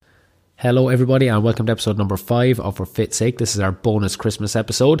Hello everybody and welcome to episode number 5 of For Fit's Sake. This is our bonus Christmas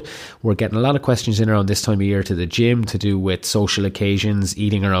episode. We're getting a lot of questions in around this time of year to the gym to do with social occasions,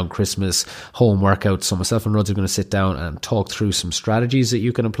 eating around Christmas, home workouts. So myself and Ruds are going to sit down and talk through some strategies that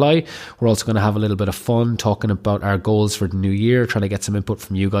you can apply. We're also going to have a little bit of fun talking about our goals for the new year, trying to get some input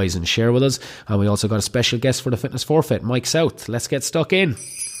from you guys and share with us. And we also got a special guest for the Fitness Forfeit, Mike South. Let's get stuck in.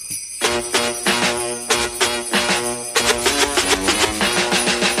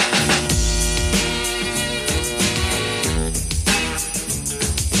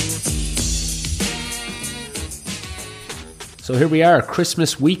 So here we are,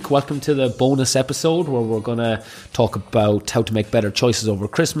 Christmas week. Welcome to the bonus episode where we're going to talk about how to make better choices over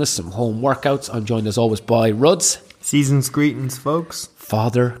Christmas, some home workouts. I'm joined as always by Ruds. Season's greetings, folks.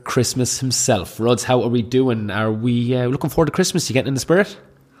 Father Christmas himself. Ruds, how are we doing? Are we looking forward to Christmas? You getting in the spirit?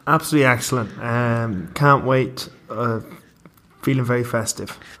 Absolutely excellent. Can't wait. Feeling very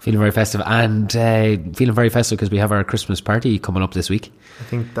festive. Feeling very festive and feeling very festive because we have our Christmas party coming up this week. I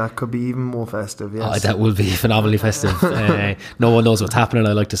think that could be even more festive, yes. Oh, that will be phenomenally festive. No one knows what's happening.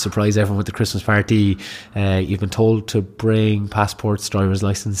 I like to surprise everyone with the Christmas party. You've been told to bring passports, driver's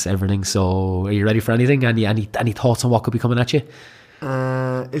license, everything. So are you ready for anything? Any thoughts on what could be coming at you?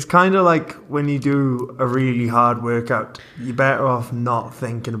 It's kind of like when you do a really hard workout, you're better off not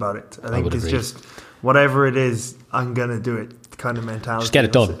thinking about it. I think it's just whatever it is, I'm going to do it kind of mentality. Just get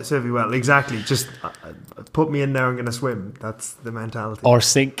it done. Serve you well. Exactly. Just put me in there, I'm going to swim. That's the mentality. Or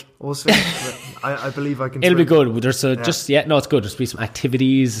sink. I believe I can It'll swim. be good. There's it's good. There's be some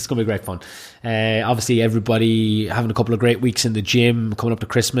activities. It's going to be great fun. Obviously everybody having a couple of great weeks in the gym coming up to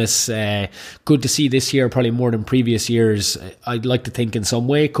Christmas. Good to see this year, probably more than previous years. I'd like to think in some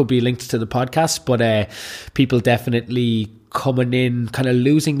way it could be linked to the podcast, but people definitely coming in, kind of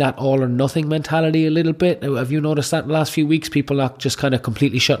losing that all or nothing mentality a little bit. Have you noticed that in the last few weeks? People not just kind of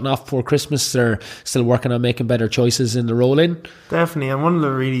completely shutting off before Christmas. They're still working on making better choices in the roll-in. Definitely. And one of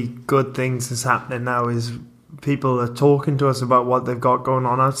the really good things that's happening now is people are talking to us about what they've got going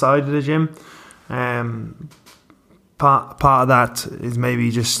on outside of the gym. Part of that is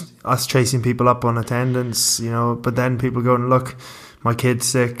maybe just us chasing people up on attendance, but then people going, look, my kid's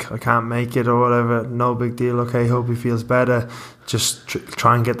sick, I can't make it or whatever, no big deal, okay, hope he feels better, just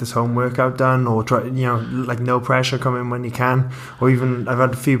try and get this home workout done, or try, no pressure, come in when you can. Or even I've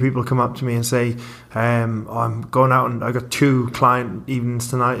had a few people come up to me and say, I'm going out and I got 2 client evenings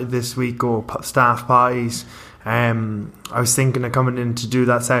tonight this week, or staff parties. I was thinking of coming in to do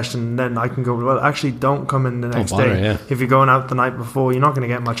that session, and then I can go, well, actually don't come in the next day. Yeah. If you're going out the night before, you're not going to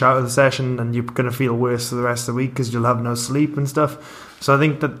get much out of the session, and you're going to feel worse for the rest of the week because you'll have no sleep and stuff. So I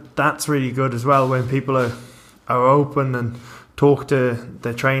think that's really good as well, when people are open and talk to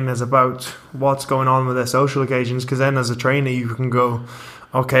their trainers about what's going on with their social occasions, because then as a trainer you can go,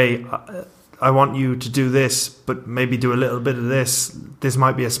 okay, I want you to do this, but maybe do a little bit of this. This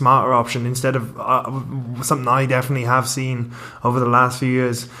might be a smarter option instead of something I definitely have seen over the last few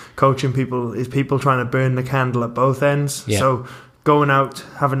years coaching people, is people trying to burn the candle at both ends. Yeah. So going out,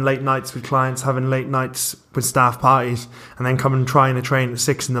 having late nights with clients, having late nights with staff parties, and then coming and trying to train at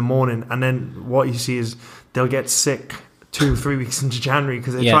 6 a.m, and then what you see is they'll get sick 2-3 weeks into January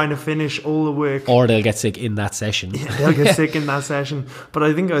because they're trying to finish all the work, or they'll get sick in that session. Yeah, they'll get sick in that session. But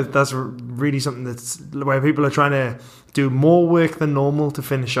I think that's really something that's where people are trying to do more work than normal to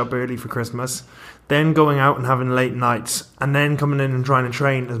finish up early for Christmas, then going out and having late nights, and then coming in and trying to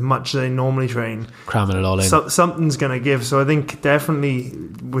train as much as they normally train, cramming it all in. So something's going to give. So I think definitely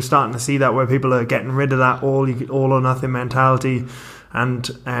we're starting to see that, where people are getting rid of that all or nothing mentality,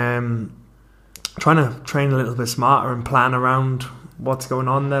 and trying to train a little bit smarter and plan around what's going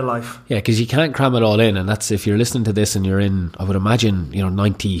on in their life. Yeah, because you can't cram it all in, and that's, if you're listening to this and you're in, I would imagine,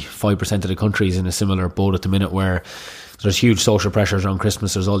 95% of the country is in a similar boat at the minute, where there's huge social pressures around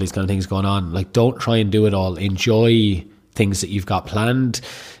Christmas, there's all these kind of things going on. Like, don't try and do it all. Enjoy things that you've got planned.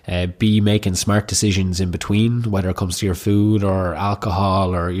 Be making smart decisions in between, whether it comes to your food or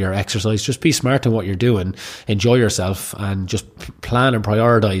alcohol or your exercise. Just be smart in what you're doing. Enjoy yourself and just plan and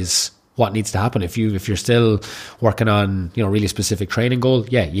prioritise what needs to happen. If you're still working on really specific training goal,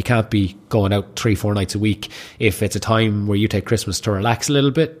 you can't be going out 3-4 nights a week. If it's a time where you take Christmas to relax a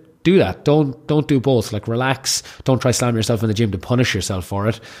little bit, do that. Don't do both. Like, relax. Don't try slam yourself in the gym to punish yourself for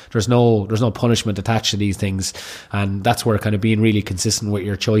it. There's no punishment attached to these things, and that's where kind of being really consistent with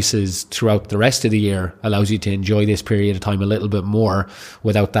your choices throughout the rest of the year allows you to enjoy this period of time a little bit more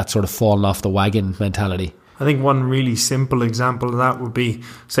without that sort of falling off the wagon mentality. I think one really simple example of that would be,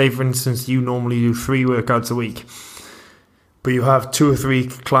 say for instance, you normally do 3 workouts a week, but you have 2 or 3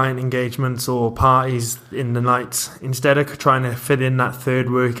 client engagements or parties in the nights. Instead of trying to fit in that third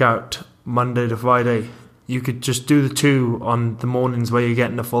workout Monday to Friday, you could just do the 2 on the mornings where you're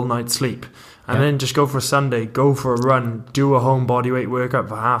getting a full night's sleep. And then just go for a Sunday, go for a run, do a home bodyweight workout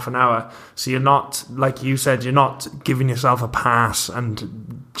for half an hour. So you're not, like you said, you're not giving yourself a pass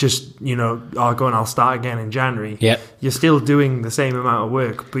and just, I'll start again in January. Yeah. You're still doing the same amount of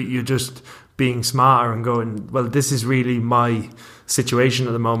work, but you're just being smarter and going, well, this is really my situation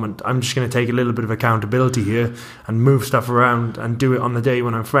at the moment. I'm just going to take a little bit of accountability here and move stuff around and do it on the day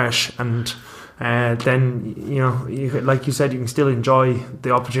when I'm fresh. And then, like you said, you can still enjoy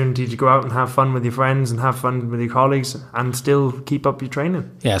the opportunity to go out and have fun with your friends and have fun with your colleagues and still keep up your training.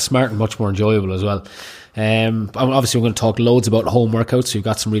 Yeah, smart and much more enjoyable as well. Obviously, we're going to talk loads about home workouts. So we've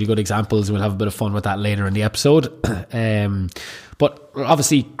got some really good examples and we'll have a bit of fun with that later in the episode. But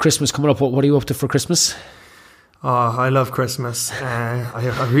obviously, Christmas coming up. What are you up to for Christmas? Oh, I love Christmas.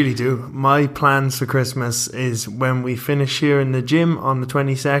 I really do. My plans for Christmas is when we finish here in the gym on the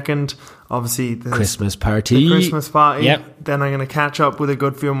 22nd, obviously the Christmas party. The Christmas party. Yep. Then I'm going to catch up with a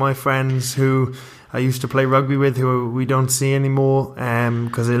good few of my friends who I used to play rugby with, who we don't see anymore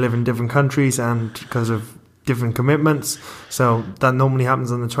because they live in different countries and because of different commitments. So that normally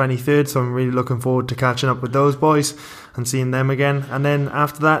happens on the 23rd. So I'm really looking forward to catching up with those boys and seeing them again. And then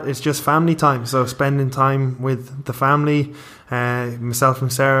after that, it's just family time. So spending time with the family. Myself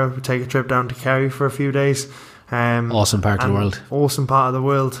and Sarah would take a trip down to Kerry for a few days. Awesome part of the world. Awesome part of the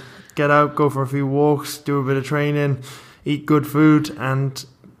world. Get out, go for a few walks, do a bit of training, eat good food, and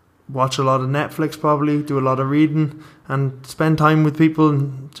watch a lot of Netflix probably, do a lot of reading, and spend time with people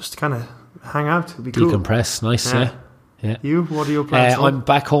and just kind of hang out. It'd be cool. Decompress. Nice, yeah. You, what are your plans? I'm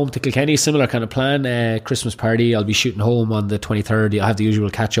back home to Kilkenny, similar kind of plan. Christmas party, I'll be shooting home on the 23rd. I have the usual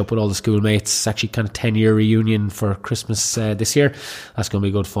catch up with all the schoolmates. It's actually kind of 10-year reunion for Christmas this year. That's going to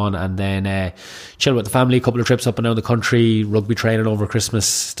be good fun. And then chill with the family, a couple of trips up and down the country, rugby training over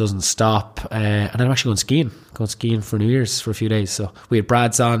Christmas doesn't stop. And then I'm actually going skiing for New Year's for a few days. So we had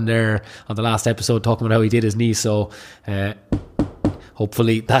Brad's on there on the last episode talking about how he did his knee. So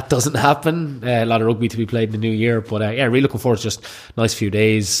hopefully that doesn't happen. A lot of rugby to be played in the new year. But really looking forward to just a nice few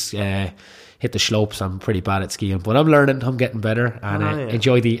days. Hit the slopes. I'm pretty bad at skiing, but I'm learning. I'm getting better. And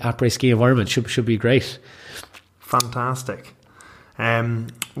enjoy the après ski environment. Should be great. Fantastic.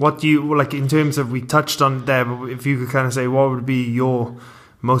 What do you, like in terms of, we touched on there, but if you could kind of say what would be your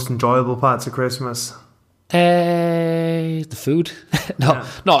most enjoyable parts of Christmas? The food. No,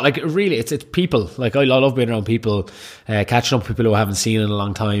 like really it's people. Like I love being around people, catching up with people who I haven't seen in a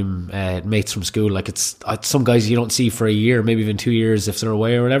long time, mates from school. Like it's some guys you don't see for a year, maybe even 2 years if they're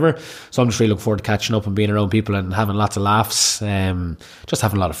away or whatever. So I'm just really looking forward to catching up and being around people and having lots of laughs, just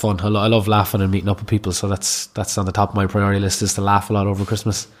having a lot of fun. I love laughing and meeting up with people, so that's on the top of my priority list, is to laugh a lot over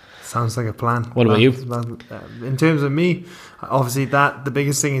Christmas. Sounds like a plan. What about you? In terms of me, obviously the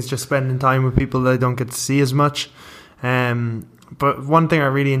biggest thing is just spending time with people that I don't get to see as much. But one thing I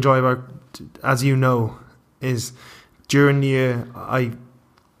really enjoy about, as you know, is during the year I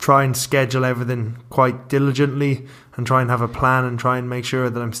try and schedule everything quite diligently and try and have a plan and try and make sure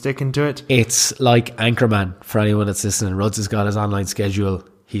that I'm sticking to it. It's like Anchorman for anyone that's listening. Ruds has got his online schedule.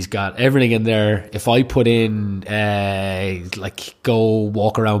 He's got everything in there. If I put in go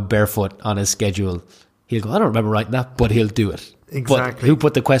walk around barefoot on his schedule, he'll go, I don't remember writing that, but he'll do it. Exactly. But who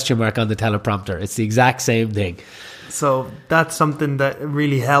put the question mark on the teleprompter? It's the exact same thing. So that's something that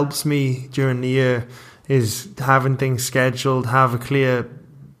really helps me during the year, is having things scheduled, have a clear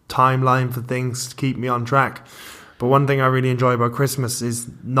timeline for things to keep me on track. But one thing I really enjoy about Christmas is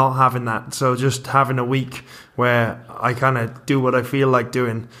not having that. So just having a week where I kind of do what I feel like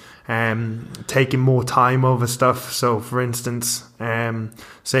doing, taking more time over stuff. So for instance,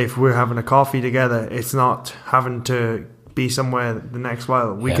 say if we're having a coffee together, it's not having to be somewhere the next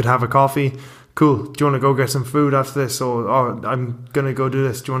while. We could have a coffee. Cool. Do you want to go get some food after this? Or I'm going to go do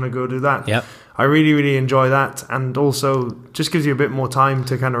this. Do you want to go do that? Yep. I really, really enjoy that. And also just gives you a bit more time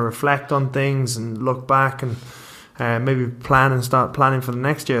to kind of reflect on things and look back and maybe plan and start planning for the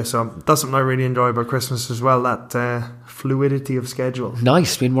next year. So that's something I really enjoy about Christmas as well, that fluidity of schedule.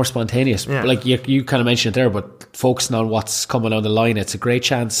 Nice, being more spontaneous. Yeah. Like you kind of mentioned it there, but focusing on what's coming down the line, it's a great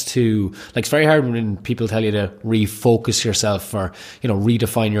chance to, like, it's very hard when people tell you to refocus yourself or,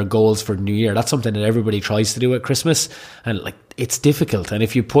 redefine your goals for the new year. That's something that everybody tries to do at Christmas, and like, it's difficult. And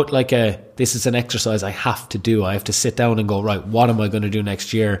if you put this is an exercise I have to do, I have to sit down and go, right, what am I going to do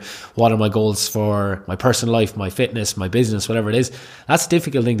next year? What are my goals for my personal life, my fitness, my business, whatever it is? That's a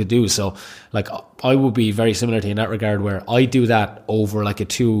difficult thing to do. So like, I would be very similar to you in that regard, where I do that over like a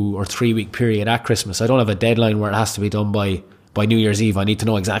 2 or 3 week period at Christmas. I don't have a deadline where it has to be done by by New Year's Eve I need to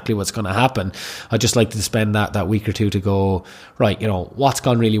know exactly what's going to happen. I just like to spend that week or two to go, right, you know, what's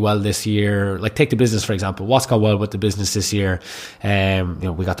gone really well this year. Like take the business for example, what's gone well with the business this year. You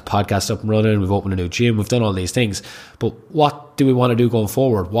know, we got the podcast up and running, we've opened a new gym, we've done all these things, but what do we want to do going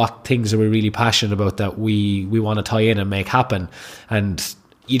forward? What things are we really passionate about that we want to tie in and make happen? And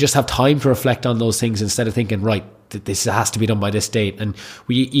you just have time to reflect on those things instead of thinking, right, this has to be done by this date, and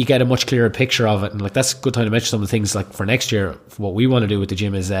you get a much clearer picture of it. And like that's a good time to mention some of the things like for next year. What we want to do with the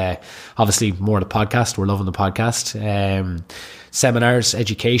gym is obviously more the podcast. We're loving the podcast, seminars,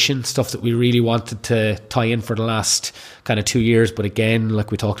 education, stuff that we really wanted to tie in for the last kind of 2 years, but again, like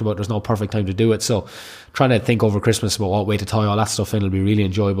we talked about, there's no perfect time to do it. So trying to think over Christmas about what way to tie all that stuff in will be really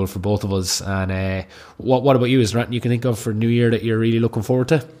enjoyable for both of us. And what about you? Is there anything you can think of for New Year that you're really looking forward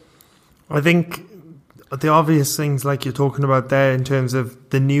to? I think the obvious things like you're talking about there in terms of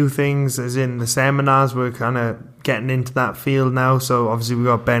the new things, as in the seminars, we're kind of getting into that field now. So obviously we've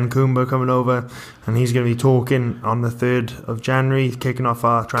got Ben Coomber coming over, and he's going to be talking on the 3rd of January, kicking off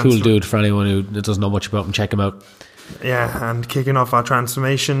our cool dude. For anyone who doesn't know much about him, check him out. Yeah, and kicking off our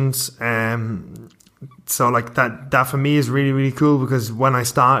transformations. So like that for me is really, really cool, because when I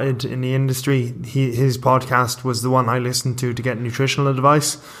started in the industry, his podcast was the one I listened to get nutritional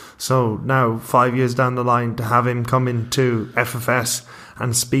advice. So now 5 years down the line, to have him come into FFS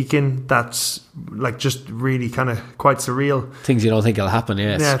and speaking, that's like just really kind of quite surreal. Things you don't think will happen,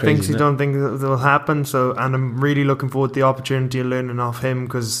 yeah. Yeah, crazy, things you don't think will happen. So, and I'm really looking forward to the opportunity of learning off him,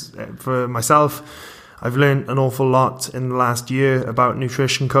 because for myself, I've learned an awful lot in the last year about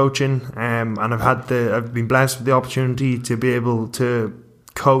nutrition coaching, and I've been blessed with the opportunity to be able to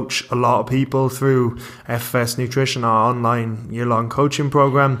coach a lot of people through FFS Nutrition, our online year-long coaching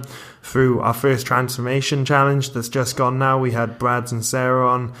program, through our first transformation challenge that's just gone now. We had Brad and Sarah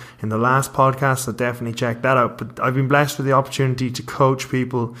on in the last podcast, so definitely check that out. But I've been blessed with the opportunity to coach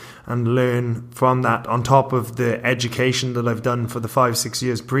people and learn from that, on top of the education that I've done for the 5-6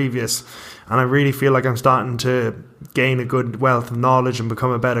 years previous. And I really feel like I'm starting to gain a good wealth of knowledge and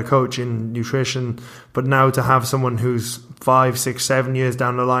become a better coach in nutrition. But now to have someone who's 5, 6, 7 years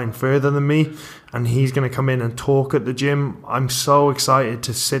down the line further than me, and he's going to come in and talk at the gym, I'm so excited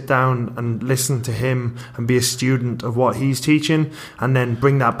to sit down and listen to him and be a student of what he's teaching, and then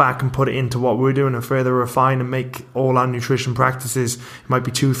bring that back and put it into what we're doing and further refine and make all our nutrition practices, it might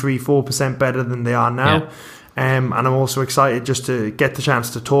be 2, 3, 4% better than they are now. Yeah. And I'm also excited just to get the chance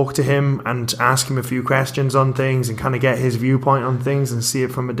to talk to him and ask him a few questions on things and kind of get his viewpoint on things and see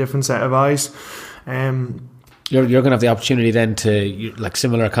it from a different set of eyes. You're going to have the opportunity then to like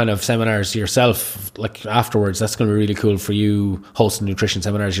similar kind of seminars yourself, like afterwards. That's going to be really cool for you, hosting nutrition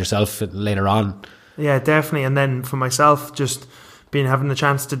seminars yourself later on. Yeah, definitely. And then for myself, just having the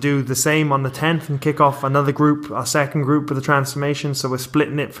chance to do the same on the 10th and kick off another group, our second group for the transformation. So we're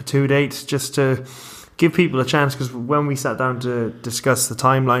splitting it for 2 dates just to give people a chance, because when we sat down to discuss the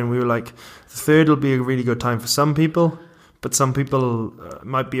timeline, we were like, the 3rd will be a really good time for some people, but some people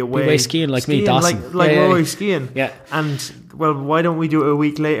might be away skiing like me, Dawson. Like Rory skiing. Yeah. And, well, why don't we do it a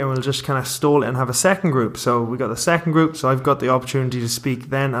week later and we'll just kind of stall it and have a second group? So we got the second group, so I've got the opportunity to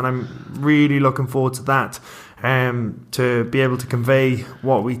speak then, and I'm really looking forward to that, to be able to convey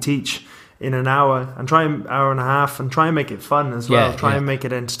what we teach in an hour, and try an hour and a half, and try and make it fun as well, and make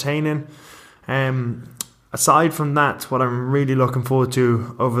it entertaining. Aside from that, what I'm really looking forward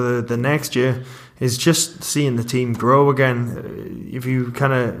to over the next year is just seeing the team grow again. If you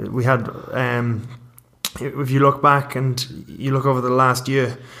look back and you look over the last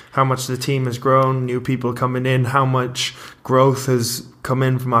year, how much the team has grown, new people coming in, how much growth has come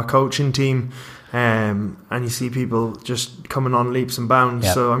in from our coaching team, and you see people just coming on leaps and bounds.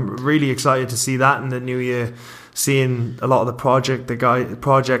 Yeah. So I'm really excited to see that in the new year, seeing a lot of the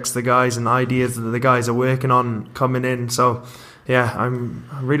projects the guys and ideas that the guys are working on coming in. So yeah, I'm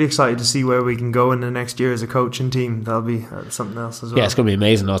really excited to see where we can go in the next year as a coaching team. That'll be something else as well. Yeah, it's going to be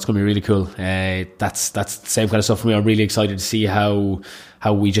amazing. It's going to be really cool. That's the same kind of stuff for me. I'm really excited to see how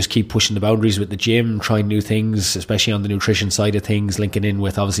we just keep pushing the boundaries with the gym, trying new things, especially on the nutrition side of things, linking in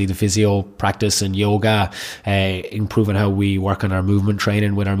with obviously the physio practice and yoga, improving how we work on our movement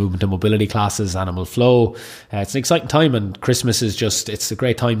training with our movement and mobility classes, animal flow. It's an exciting time, and Christmas is it's a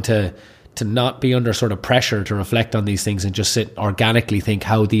great time to not be under sort of pressure to reflect on these things and just sit organically think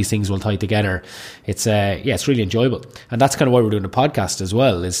how these things will tie together. It's really enjoyable. And that's kind of why we're doing the podcast as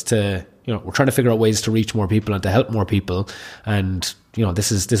well, is to, we're trying to figure out ways to reach more people and to help more people. And,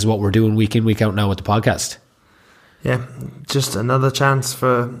 this is what we're doing week in, week out now with the podcast. Yeah, just another chance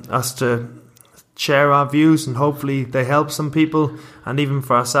for us to share our views, and hopefully they help some people, and even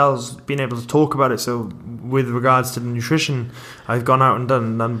for ourselves being able to talk about it. So with regards to the nutrition, I've gone out and done a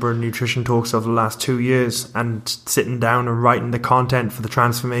number of nutrition talks over the last 2 years, and sitting down and writing the content for the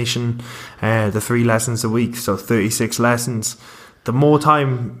transformation, the 3 lessons a week, so 36 lessons. The more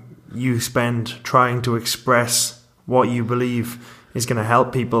time you spend trying to express what you believe is going to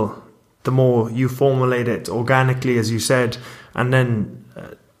help people, the more you formulate it organically, as you said, and then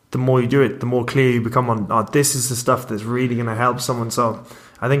the more you do it, the more clear you become on, oh, this is the stuff that's really going to help someone. So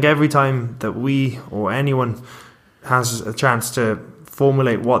I think every time that we or anyone has a chance to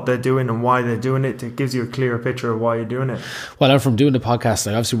formulate what they're doing and why they're doing it, it gives you a clearer picture of why you're doing it. Well, and from doing the podcast,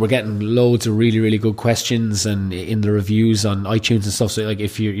 like, obviously we're getting loads of really, really good questions, and in the reviews on iTunes and stuff. So like,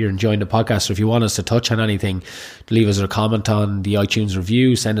 if you're enjoying the podcast, or if you want us to touch on anything, leave us a comment on the iTunes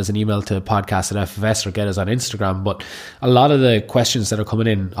review, send us an email to podcast@FFS, or get us on Instagram. But a lot of the questions that are coming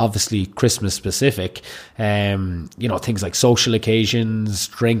in, obviously Christmas specific, things like social occasions,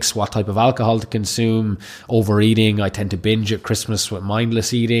 drinks, what type of alcohol to consume, overeating. I tend to binge at Christmas with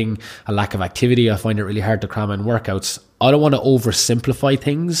mindless eating, a lack of activity. I find it really hard to cram in workouts. I don't want to oversimplify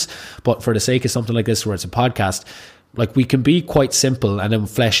things, but for the sake of something like this where it's a podcast, like, we can be quite simple and then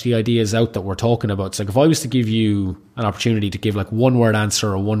flesh the ideas out that we're talking about. So like, if I was to give you an opportunity to give like one word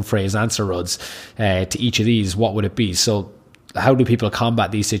answer or one phrase answer, Rods, to each of these, what would it be? So how do people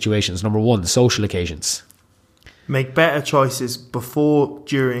combat these situations? Number 1, social occasions. Make better choices before,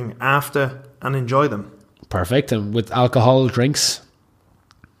 during, after, and enjoy them. Perfect. And with alcohol, drinks?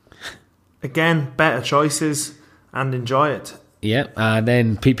 Again, better choices and enjoy it. Yeah. And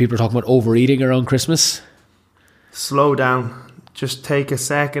then people are talking about overeating around Christmas. Slow down. Just take a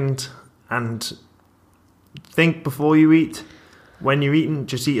second and think before you eat. When you're eating,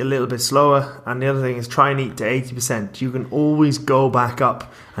 just eat a little bit slower. And the other thing is, try and eat to 80%. You can always go back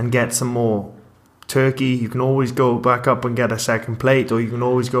up and get some more turkey. You can always go back up and get a second plate, or you can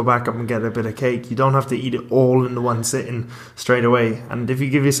always go back up and get a bit of cake. You don't have to eat it all in the one sitting straight away. And if you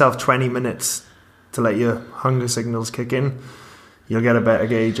give yourself 20 minutes to let your hunger signals kick in, you'll get a better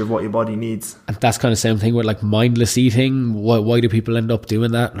gauge of what your body needs. And that's kind of the same thing with like mindless eating. Why do people end up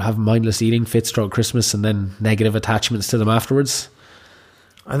doing that? Have mindless eating fits throughout Christmas and then negative attachments to them afterwards?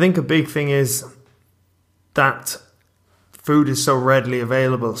 I think a big thing is that food is so readily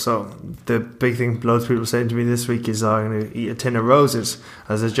available. So the big thing loads of people saying to me this week is, I'm going to eat a tin of roses,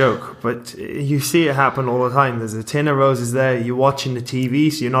 as a joke. But you see it happen all the time. There's a tin of roses there. You're watching the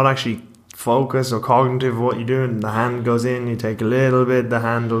TV, so you're not actually focused or cognitive of what you're doing. The hand goes in, you take a little bit. The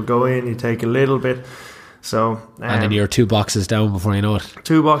hand will go in, you take a little bit. So and then you're 2 boxes down before you know it.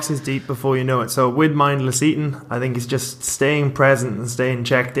 2 boxes deep before you know it. So with mindless eating, I think it's just staying present and staying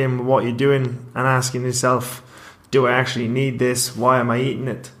checked in with what you're doing and asking yourself, do I actually need this? Why am I eating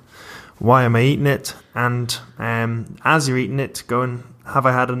it? Why am I eating it? And as you're eating it, going, have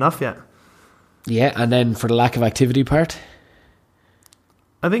I had enough yet? Yeah, and then for the lack of activity part?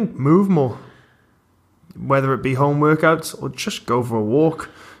 I think move more. Whether it be home workouts or just go for a walk.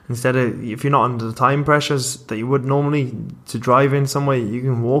 Instead of, if you're not under the time pressures that you would normally to drive in somewhere, you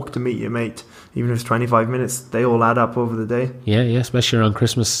can walk to meet your mate. Even if it's 25 minutes, they all add up over the day. Yeah, especially around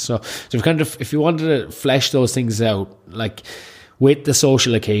Christmas. So if you wanted to flesh those things out, like with the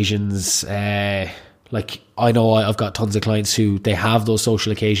social occasions, like I know I've got tons of clients who they have those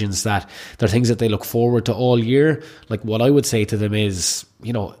social occasions that they're things that they look forward to all year. Like what I would say to them is,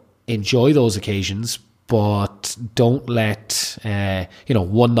 enjoy those occasions, but don't let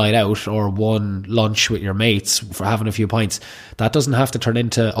one night out or one lunch with your mates for having a few pints, that doesn't have to turn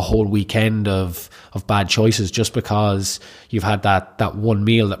into a whole weekend of bad choices just because you've had that one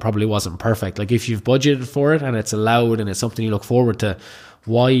meal that probably wasn't perfect. Like if you've budgeted for it and it's allowed and it's something you look forward to,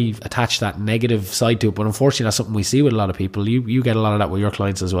 why attach that negative side to it? But unfortunately, that's something we see with a lot of people. You get a lot of that with your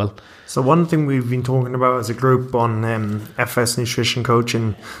clients as well. So one thing we've been talking about as a group on FS Nutrition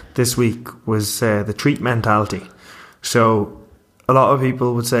Coaching this week was the treat mentality. So a lot of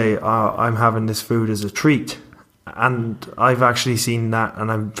people would say, I'm having this food as a treat. And I've actually seen that,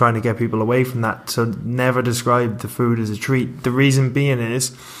 and I'm trying to get people away from that. So never describe the food as a treat. The reason being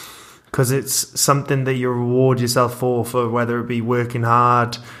is because it's something that you reward yourself for whether it be working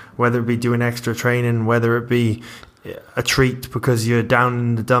hard, whether it be doing extra training, whether it be a treat because you're down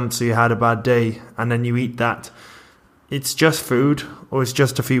in the dumps, so you had a bad day, and then you eat that. It's just food, or it's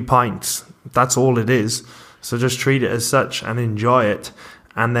just a few pints. That's all it is. So just treat it as such and enjoy it.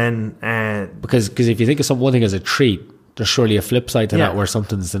 And then because if you think of one thing as a treat, there's surely a flip side to that where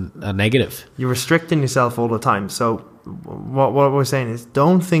something's a negative. You're restricting yourself all the time. So what we're saying is,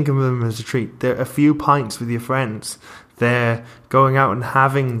 don't think of them as a treat. They're a few pints with your friends. They're going out and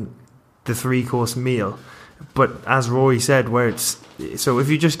having the 3-course meal. But as Rory said, so if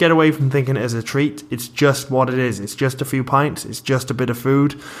you just get away from thinking it as a treat, it's just what it is. It's just a few pints. It's just a bit of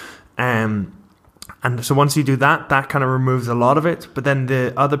food. And so once you do that, that kind of removes a lot of it. But then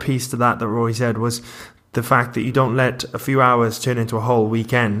the other piece to that Rory said was the fact that you don't let a few hours turn into a whole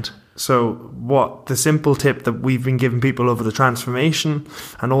weekend. So what the simple tip that we've been giving people over the transformation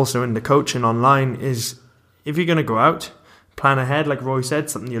and also in the coaching online is, if you're going to go out, plan ahead, like Roy said,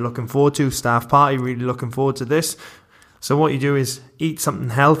 something you're looking forward to, staff party, really looking forward to this. So what you do is eat something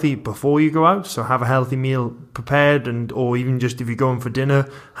healthy before you go out. So have a healthy meal prepared, or even just if you're going for dinner,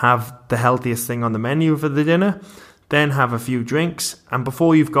 have the healthiest thing on the menu for the dinner. Then have a few drinks, and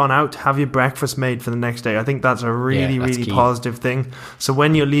before you've gone out, have your breakfast made for the next day. I think that's a really key. Positive thing. So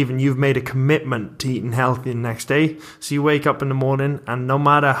when you're leaving, you've made a commitment to eating healthy the next day. So you wake up in the morning, and no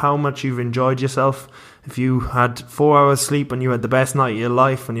matter how much you've enjoyed yourself, if you had 4 hours sleep and you had the best night of your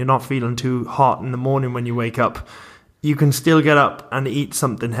life and you're not feeling too hot in the morning when you wake up, you can still get up and eat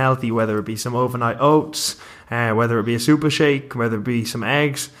something healthy, whether it be some overnight oats, whether it be a super shake, whether it be some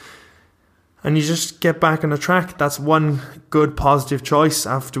eggs. And you just get back on the track. That's one good positive choice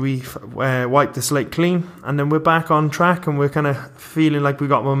after we wipe the slate clean. And then we're back on track and we're kind of feeling like we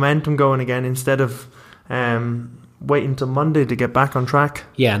got momentum going again instead of waiting till Monday to get back on track.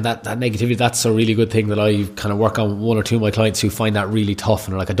 Yeah, and that negativity, that's a really good thing that I kind of work on one or two of my clients who find that really tough.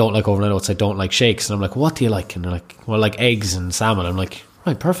 And they're like, I don't like overnight oats, I don't like shakes. And I'm like, what do you like? And they're like, well, I like eggs and salmon. I'm like,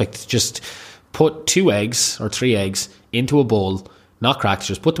 right, perfect. Just put 2 eggs or 3 eggs into a bowl, not cracked,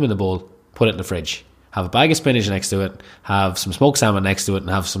 just put them in the bowl, put it in the fridge, have a bag of spinach next to it, have some smoked salmon next to it, and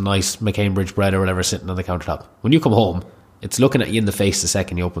have some nice McCambridge bread or whatever sitting on the countertop. When you come home, it's looking at you in the face the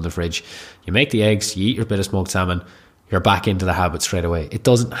second you open the fridge. You make the eggs, you eat your bit of smoked salmon, you're back into the habit straight away. It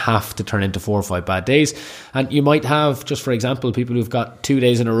doesn't have to turn into 4 or 5 bad days. And you might have, just for example, people who've got 2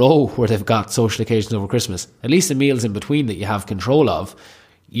 days in a row where they've got social occasions over Christmas. At least the meals in between that you have control of,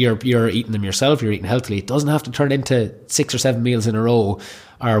 you're eating them yourself, you're eating healthily. It doesn't have to turn into 6 or 7 meals in a row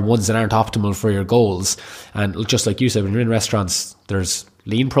or ones that aren't optimal for your goals. And just like you said, when you're in restaurants, there's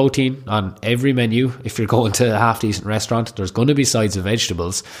lean protein on every menu. If you're going to a half decent restaurant, there's going to be sides of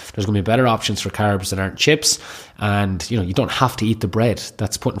vegetables. There's going to be better options for carbs that aren't chips. And you don't have to eat the bread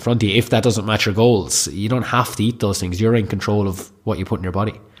that's put in front of you if that doesn't match your goals. You don't have to eat those things. You're in control of what you put in your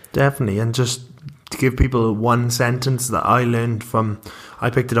body. Definitely. And just to give people one sentence that I learned from, I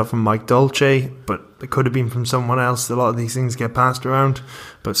picked it up from Mike Dolce, but it could have been from someone else. A lot of these things get passed around,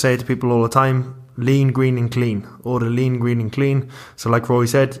 but say it to people all the time: lean, green and clean. Order lean, green and clean. So like Roy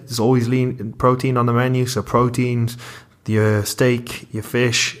said, there's always lean protein on the menu. So proteins, your steak, your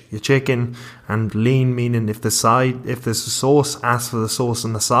fish, your chicken. And lean meaning if there's a sauce, ask for the sauce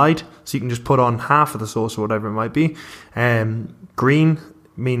on the side. So you can just put on half of the sauce or whatever it might be. Green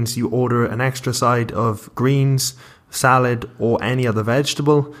means you order an extra side of greens, salad or any other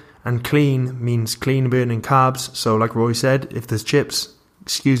vegetable. And clean means clean burning carbs. So like Roy said, if there's chips,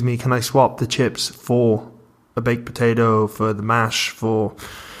 excuse me, can I swap the chips for a baked potato, for the mash, for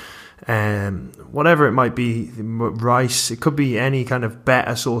whatever it might be, rice. It could be any kind of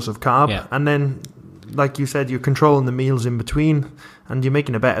better source of carb. Yeah. And then, like you said, you're controlling the meals in between and you're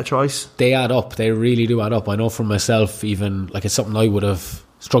making a better choice. They add up. They really do add up. I know for myself, even like it's something I would have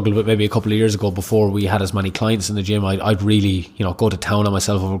struggled with maybe a couple of years ago before we had as many clients in the gym. I'd really, go to town on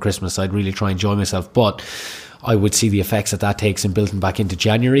myself over Christmas. I'd really try and enjoy myself. But I would see the effects that takes in building back into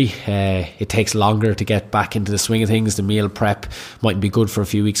January. It takes longer to get back into the swing of things. The meal prep mightn't be good for a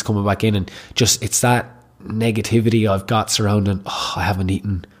few weeks coming back in. And just, it's that negativity I've got surrounding, I haven't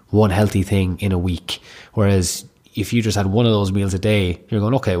eaten one healthy thing in a week. Whereas if you just had one of those meals a day, you're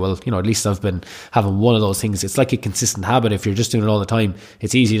going, okay, well, at least I've been having one of those things. It's like a consistent habit. If you're just doing it all the time,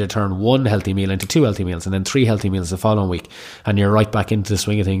 it's easy to turn one healthy meal into 2 healthy meals and then 3 healthy meals the following week. And you're right back into the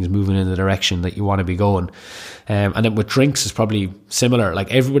swing of things, moving in the direction that you want to be going. And then with drinks is probably similar. Like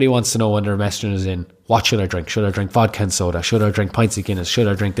everybody wants to know when their messaging is in, what should I drink? Should I drink vodka and soda? Should I drink pints of Guinness? Should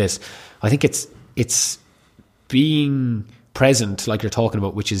I drink this? I think it's being present, like you're talking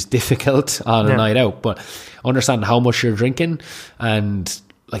about, which is difficult on a night out, but understanding how much you're drinking. And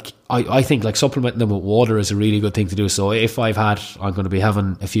like I think like supplementing them with water is a really good thing to do. So if I'm going to be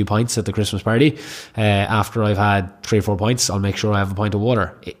having a few pints at the Christmas party, after I've had 3 or 4 pints, I'll make sure I have a pint of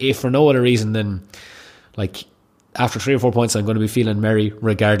water. If for no other reason than like after 3 or 4 pints, I'm going to be feeling merry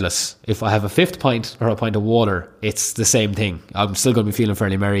regardless. If I have a 5th pint or a pint of water, it's the same thing. I'm still going to be feeling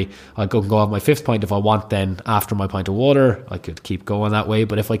fairly merry. I can go have my 5th pint if I want then after my pint of water. I could keep going that way.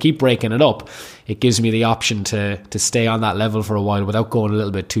 But if I keep breaking it up, it gives me the option to stay on that level for a while without going a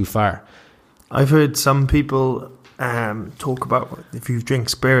little bit too far. I've heard some people talk about if you drink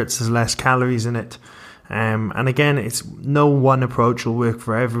spirits, there's less calories in it. And again, it's no one approach will work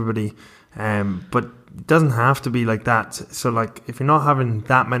for everybody, but it doesn't have to be like that. So like, if you're not having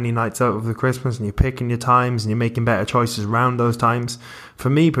that many nights out over the Christmas and you're picking your times and you're making better choices around those times, for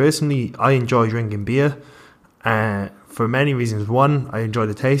me personally, I enjoy drinking beer for many reasons. One, I enjoy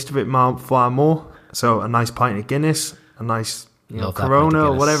the taste of it far more. So a nice pint of Guinness, a nice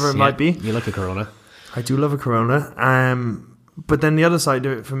Corona or whatever it might be. You like a Corona? I do love a Corona. But then the other side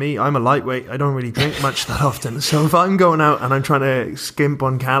of it for me, I'm a lightweight. I don't really drink much that often. So if I'm going out and I'm trying to skimp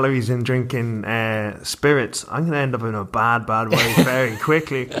on calories and drinking spirits, I'm going to end up in a bad way very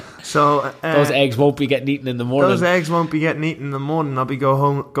quickly. So those eggs won't be getting eaten in the morning. Those eggs won't be getting eaten in the morning. I'll be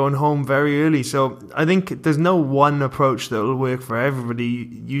going home very early. So I think there's no one approach that will work for everybody.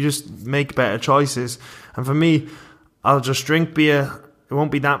 You just make better choices. And for me, I'll just drink beer. It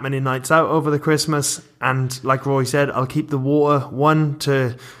won't be that many nights out over the Christmas, and like Roy said, I'll keep the water, one,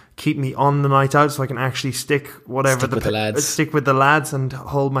 to keep me on the night out so I can actually stick with the lads and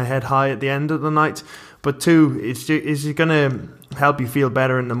hold my head high at the end of the night. But two, it's going to help you feel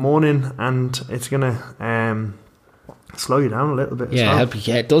better in the morning, and it's going to slow you down a little bit. Yeah,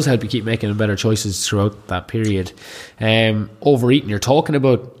 it does help you keep making better choices throughout that period. Overeating, you're talking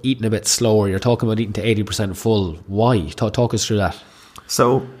about eating a bit slower, you're talking about eating to 80% full. Why? Talk us through that.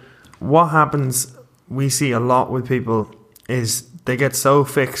 So what happens, we see a lot with people, is they get so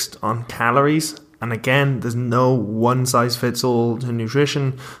fixed on calories. And again, there's no one size fits all to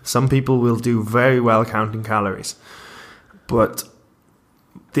nutrition. Some people will do very well counting calories. But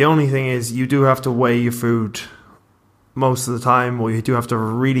the only thing is, you do have to weigh your food most of the time, or you do have to have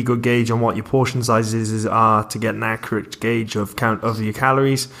a really good gauge on what your portion sizes are to get an accurate gauge of count of your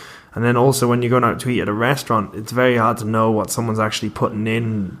calories. And then also, when you're going out to eat at a restaurant, it's very hard to know what someone's actually putting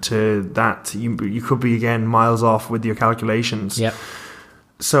into that. You could be, again, miles off with your calculations. Yep.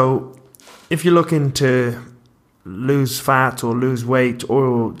 So if you're looking to lose fat or lose weight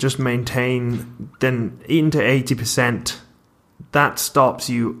or just maintain, then eating to 80%, that stops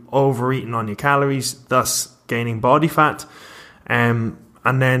you overeating on your calories, thus gaining body fat. And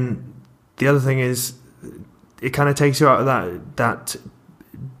then the other thing is, it kind of takes you out of that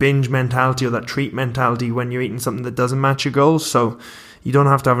binge mentality or that treat mentality when you're eating something that doesn't match your goals. So you don't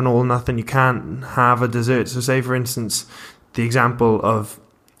have to have an all or nothing. You can't have a dessert. So say, for instance, the example of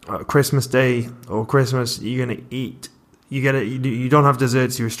Christmas Day or Christmas, you're going to eat. You don't have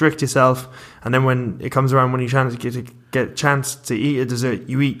desserts. You restrict yourself, and then when it comes around, when you get a chance to eat a dessert,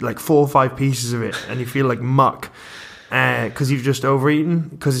 you eat like 4 or 5 pieces of it, and you feel like muck because you've just overeaten.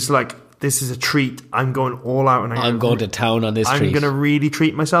 Because it's like, this is a treat. I'm going all out, and I'm going to town on this treat. I'm going to really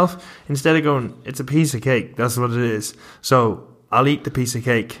treat myself. Instead of going, it's a piece of cake. That's what it is. So I'll eat the piece of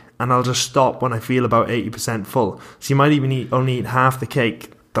cake, and I'll just stop when I feel about 80% full. So you might even only eat half the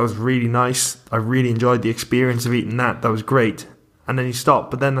cake. That was really nice. I really enjoyed the experience of eating that. That was great. And then you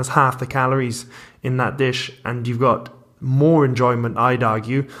stop, but then there's half the calories in that dish, and you've got more enjoyment, I'd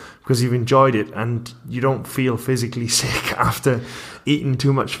argue, because you've enjoyed it, and you don't feel physically sick after eating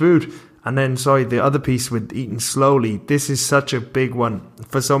too much food. And then, the other piece with eating slowly, this is such a big one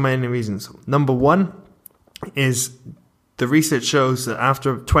for so many reasons. Number one is the research shows that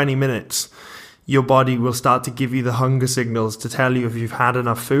after 20 minutes, your body will start to give you the hunger signals to tell you if you've had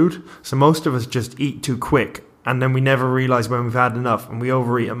enough food. So most of us just eat too quick, and then we never realize when we've had enough, and we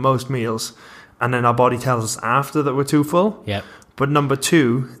overeat at most meals, and then our body tells us after that we're too full. Yeah. But number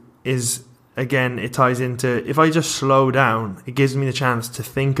two is, again, it ties into, if I just slow down, it gives me the chance to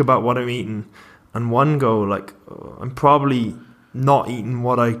think about what I'm eating, and one go, like, I'm probably not eating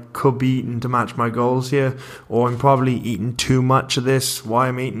what I could be eating to match my goals here, or I'm probably eating too much of this, why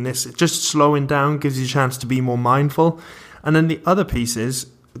I'm eating this. Just slowing down gives you a chance to be more mindful. And then the other piece is,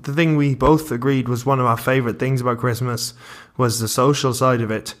 the thing we both agreed was one of our favourite things about Christmas was the social side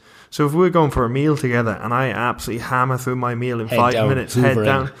of it. So if we're going for a meal together and I absolutely hammer through my meal in 5 minutes, head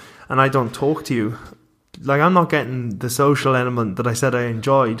down, and I don't talk to you, like, I'm not getting the social element that I said I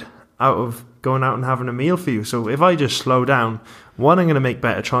enjoyed out of going out and having a meal for you. So if I just slow down, one, I'm going to make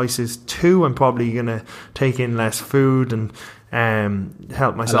better choices. Two, I'm probably going to take in less food and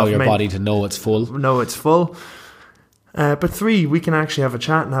help myself. Allow your body to know it's full. But three, we can actually have a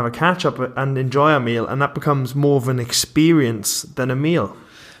chat and have a catch up and enjoy a meal, and that becomes more of an experience than a meal.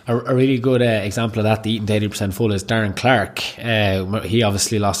 A really good example of that, the eating to 80% full, is Darren Clark. He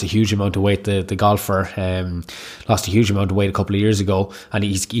obviously lost a huge amount of weight, the golfer, lost a huge amount of weight a couple of years ago, and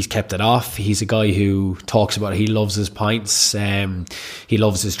he's kept it off. He's a guy who talks about it. He loves his pints, he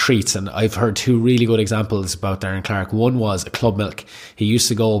loves his treats, and I've heard two really good examples about Darren Clark. One was a club milk. He used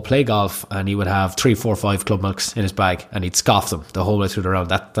to go play golf and he would have 3, 4, 5 club milks in his bag and he'd scoff them the whole way through the round.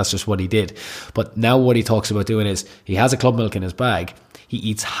 That's just what he did. But now what he talks about doing is he has a club milk in his bag. He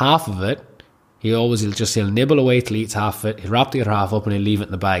eats half of it. He'll nibble away till he eats half of it. He'll wrap the other half up and he'll leave it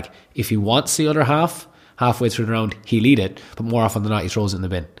in the bag. If he wants the other half, halfway through the round, he'll eat it, but more often than not, he throws it in the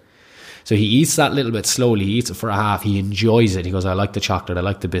bin. So he eats that little bit slowly. He eats it for a half. He enjoys it. He goes, I like the chocolate. I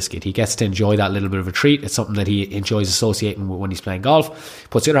like the biscuit. He gets to enjoy that little bit of a treat. It's something that he enjoys associating with when he's playing golf.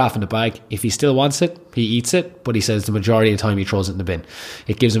 Puts the other half in the bag. If he still wants it, he eats it. But he says the majority of the time he throws it in the bin.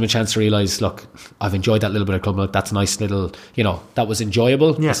 It gives him a chance to realise, look, I've enjoyed that little bit of club milk. That's a nice little, that was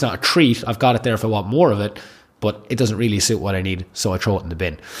enjoyable. Yeah. It's not a treat. I've got it there if I want more of it. But it doesn't really suit what I need, so I throw it in the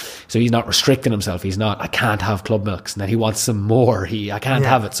bin. So he's not restricting himself. He's not, I can't have club milks. And then he wants some more. I can't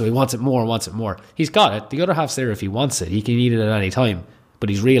have it, so he wants it more. He's got it. The other half's there if he wants it. He can eat it at any time. But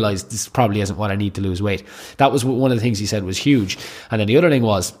he's realised this probably isn't what I need to lose weight. That was one of the things he said was huge. And then the other thing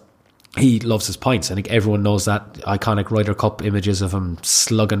was, he loves his pints. I think everyone knows that iconic Ryder Cup images of him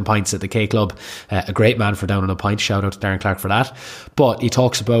slugging pints at the K Club. A great man for down on a pint. Shout out to Darren Clark for that. But he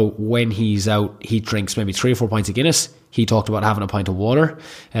talks about when he's out, he drinks maybe 3 or 4 pints of Guinness. He talked about having a pint of water.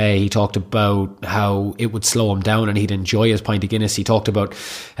 He talked about how it would slow him down and he'd enjoy his pint of Guinness. He talked about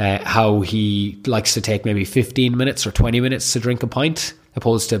how he likes to take maybe 15 minutes or 20 minutes to drink a pint,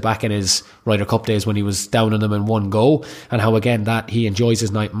 opposed to back in his Ryder Cup days when he was down on them in one go, and how again that he enjoys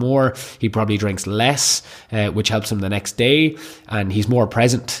his night more. He probably drinks less, which helps him the next day, and he's more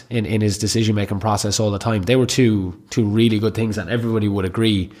present in his decision making process all the time. They were two really good things, and everybody would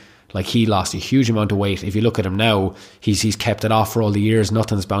agree. Like, he lost a huge amount of weight. If you look at him now, he's kept it off for all the years.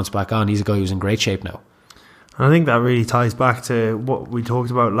 Nothing's bounced back on. He's a guy who's in great shape now. I think that really ties back to what we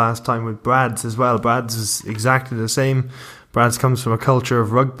talked about last time with Brad's as well. Brad's is exactly the same. Brad's comes from a culture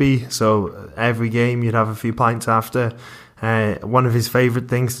of rugby, so every game you'd have a few pints after. One of his favourite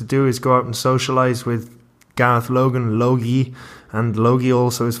things to do is go out and socialise with Gareth Logan, Logie, and Logie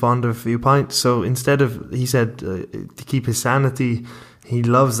also is fond of a few pints. So instead of, he said, to keep his sanity, he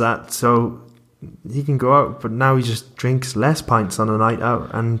loves that, so he can go out, but now he just drinks less pints on a night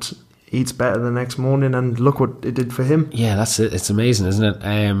out and eats better the next morning, and look what it did for him. Yeah, that's it. It's amazing, isn't it?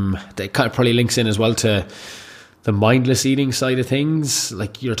 That kind of probably links in as well to the mindless eating side of things.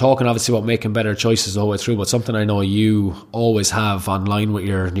 Like, you're talking obviously about making better choices the whole way through, but something I know you always have online with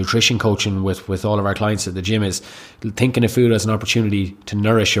your nutrition coaching with all of our clients at the gym is thinking of food as an opportunity to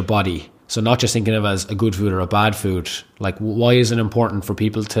nourish your body. So not just thinking of it as a good food or a bad food. Like, why is it important for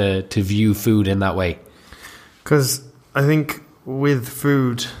people to view food in that way? Because I think with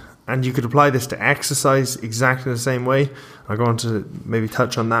food, and you could apply this to exercise exactly the same way. I'll go on to maybe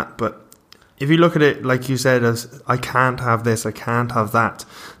touch on that, but if you look at it, like you said, as I can't have this, I can't have that,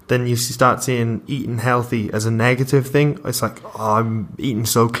 then you start seeing eating healthy as a negative thing. It's like, oh, I'm eating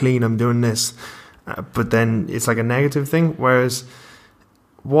so clean, I'm doing this. But then it's like a negative thing. Whereas,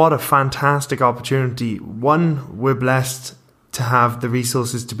 what a fantastic opportunity. One, we're blessed to have the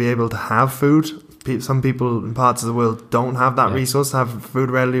resources to be able to have food. Some people in parts of the world don't have that resource to have food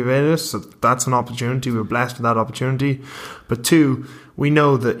readily available, so that's an opportunity. We're blessed with that opportunity. But two, we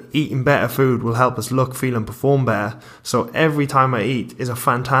know that eating better food will help us look, feel and perform better. So every time I eat is a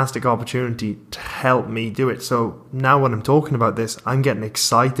fantastic opportunity to help me do it. So now when I'm talking about this, I'm getting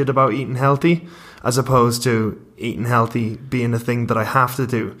excited about eating healthy, as opposed to eating healthy being a thing that I have to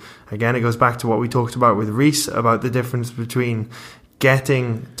do. Again, it goes back to what we talked about with Reese, about the difference between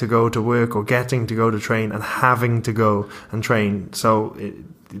getting to go to work or getting to go to train and having to go and train. So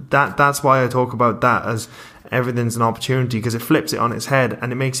that's why I talk about that as everything's an opportunity, because it flips it on its head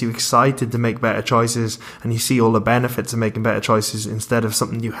and it makes you excited to make better choices, and you see all the benefits of making better choices instead of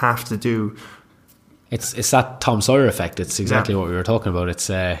something you have to do. It's that Tom Sawyer effect. It's exactly what we were talking about. It's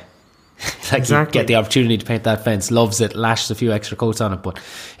like exactly. You get the opportunity to paint that fence, loves it, lashes a few extra coats on it. But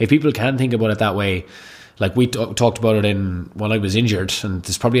if people can think about it that way, like we talked about it when I was injured, and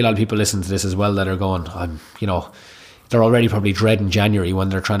there's probably a lot of people listening to this as well that are going, they're already probably dreading January when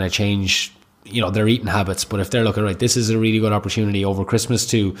they're trying to change their eating habits. But if they're looking, right, this is a really good opportunity over Christmas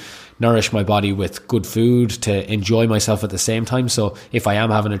to nourish my body with good food, to enjoy myself at the same time. So if I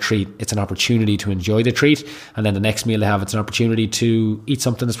am having a treat, it's an opportunity to enjoy the treat, and then the next meal I have, it's an opportunity to eat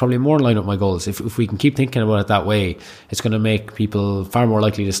something that's probably more in line with my goals. If we can keep thinking about it that way, it's going to make people far more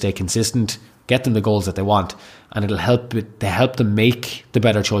likely to stay consistent, get them the goals that they want, and it'll help them make the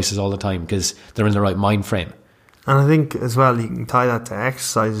better choices all the time because they're in the right mind frame. And I think as well, you can tie that to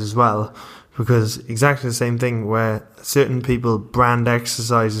exercise as well, because exactly the same thing where certain people brand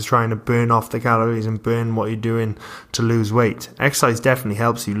exercise as trying to burn off the calories and burn what you're doing to lose weight. Exercise definitely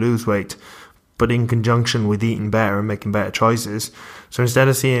helps you lose weight, but in conjunction with eating better and making better choices. So instead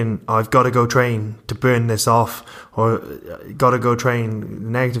of saying, I've got to go train to burn this off, or got to go train, the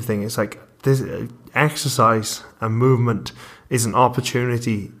negative thing, it's like this exercise and movement is an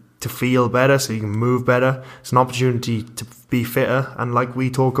opportunity to feel better so you can move better. It's an opportunity to be fitter, and like we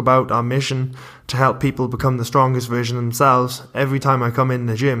talk about our mission to help people become the strongest version of themselves. Every time I come in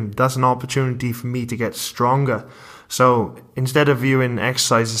the gym, that's an opportunity for me to get stronger. So instead of viewing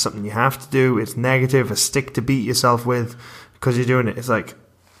exercise as something you have to do, it's negative, a stick to beat yourself with because you're doing it, it's like,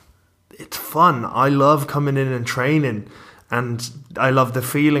 it's fun. I love coming in and training, and I love the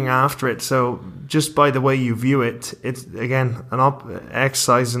feeling after it. So just by the way you view it, it's, again,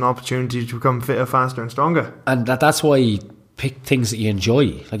 exercise is an opportunity to become fitter, faster and stronger. And that's why you pick things that you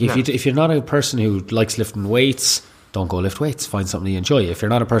enjoy. Like if you're not a person who likes lifting weights, don't go lift weights. Find something you enjoy. If you're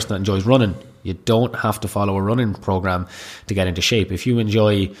not a person that enjoys running, you don't have to follow a running program to get into shape. If you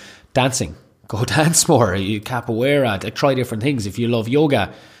enjoy dancing, go dance more. You capoeira, try different things. If you love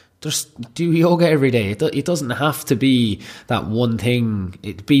yoga, just do yoga every day. It doesn't have to be that one thing.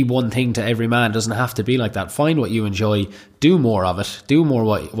 It be one thing to every man. It doesn't have to be like that. Find what you enjoy. Do more of it. Do more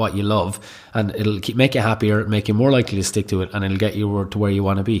what you love, and it'll make you happier, make you more likely to stick to it, and it'll get you to where you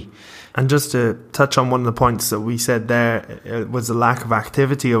want to be. And just to touch on one of the points that we said there, was the lack of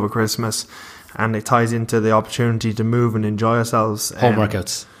activity over Christmas, and it ties into the opportunity to move and enjoy ourselves. Home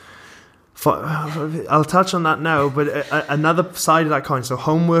workouts. I'll touch on that now, but another side of that coin. So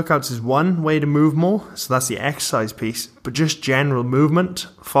home workouts is one way to move more, so that's the exercise piece, but just general movement,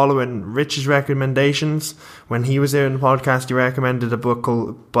 following Rich's recommendations. When he was there in the podcast, he recommended a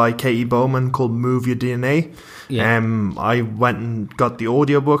book by Katie Bowman called Move Your DNA. I went and got the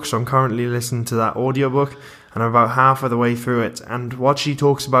audiobook, so I'm currently listening to that audiobook, and I'm about half of the way through it. And what she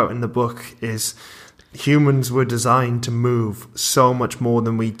talks about in the book is humans were designed to move so much more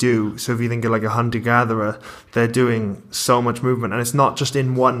than we do. So if you think of like a hunter-gatherer, they're doing so much movement, and it's not just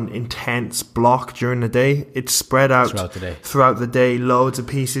in one intense block during the day, it's spread out throughout the day, loads of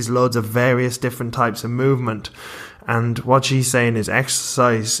pieces, loads of various different types of movement. And what she's saying is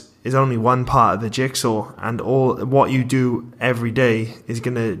exercise is only one part of the jigsaw, and all what you do every day is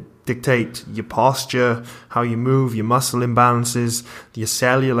going to dictate your posture, how you move, your muscle imbalances, your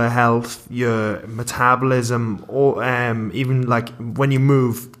cellular health, your metabolism, or even like when you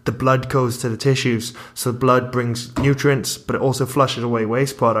move, the blood goes to the tissues, so the blood brings nutrients, but it also flushes away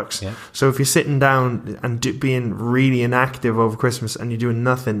waste products. So if you're sitting down and being really inactive over Christmas and you're doing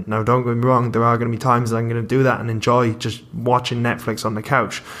nothing, now don't get me wrong, there are going to be times that I'm going to do that and enjoy just watching Netflix on the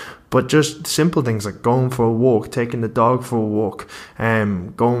couch. But just simple things like going for a walk, taking the dog for a walk,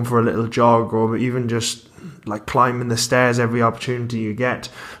 going for a little jog, or even just like climbing the stairs every opportunity you get.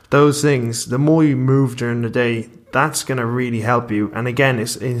 Those things, the more you move during the day, that's going to really help you. And again,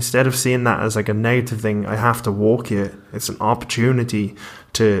 it's instead of seeing that as like a negative thing, I have to walk here, it's an opportunity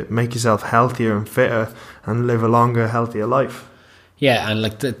to make yourself healthier and fitter and live a longer, healthier life. Yeah, and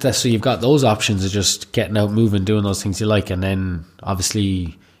like so you've got those options of just getting out, moving, doing those things you like, and then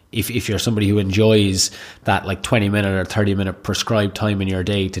obviously if you're somebody who enjoys that like 20-minute or 30-minute prescribed time in your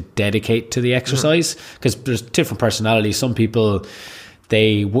day to dedicate to the exercise, because there's different personalities. Some people,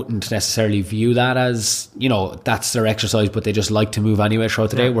 they wouldn't necessarily view that as, that's their exercise, but they just like to move anyway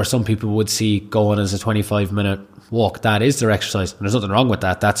throughout the day, where some people would see going as a 25-minute walk, that is their exercise. And there's nothing wrong with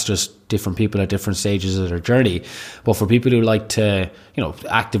that. That's just different people at different stages of their journey. But for people who like to,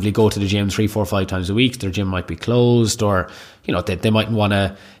 actively go to the gym 3, 4, 5 times a week, their gym might be closed, or, they might want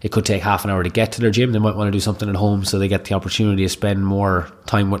to, it could take half an hour to get to their gym. They might want to do something at home so they get the opportunity to spend more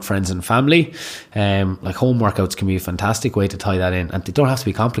time with friends and family. Like home workouts can be a fantastic way to tie that in, and they don't have to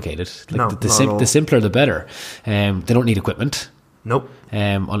be complicated. Like the simpler the better. They don't need equipment. Nope.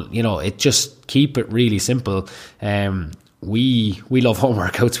 It just keep it really simple. We love home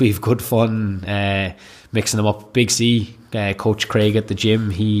workouts. We have good fun mixing them up. Big C, Coach Craig at the gym,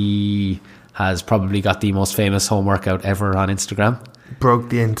 he has probably got the most famous home workout ever on Instagram. Broke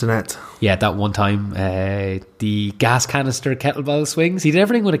the internet. Yeah, that one time, the gas canister kettlebell swings. He did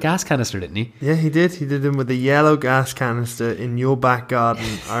everything with a gas canister, didn't he? Yeah, he did. He did them with a yellow gas canister in your back garden.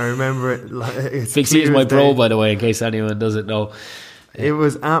 I remember it. It's Big C is my bro, by the way, in case anyone doesn't know. It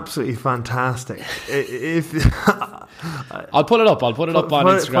was absolutely fantastic. I'll put it up. I'll put it up on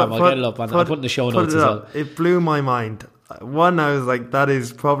Instagram. I'll get it up. I'll put it in the show notes as well. It blew my mind. One, I was like, that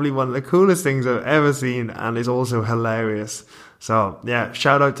is probably one of the coolest things I've ever seen, and it's also hilarious. So, yeah,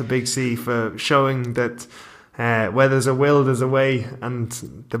 shout out to Big C for showing that where there's a will, there's a way, and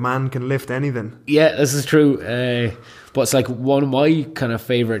the man can lift anything. Yeah, this is true. But it's like one of my kind of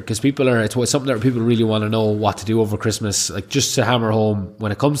favourite, because it's something that people really want to know what to do over Christmas. Like, just to hammer home,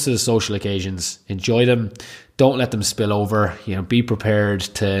 when it comes to the social occasions, enjoy them. Don't let them spill over. Be prepared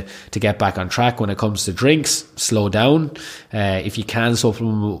to get back on track. When it comes to drinks, slow down. If you can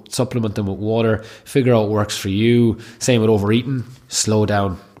supplement them with water, figure out what works for you. Same with overeating. Slow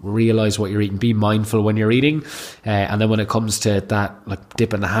down. Realize what you're eating. Be mindful when you're eating. And then when it comes to that, like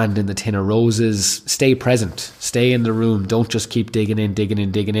dipping the hand in the tin of roses, stay present. Stay in the room. Don't just keep digging in,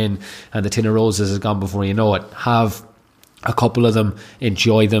 and the tin of roses is gone before you know it. Have a couple of them,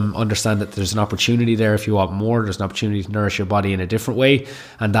 enjoy them, understand that there's an opportunity there. If you want more, there's an opportunity to nourish your body in a different way,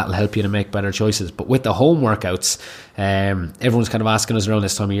 and that'll help you to make better choices. But with the home workouts, everyone's kind of asking us around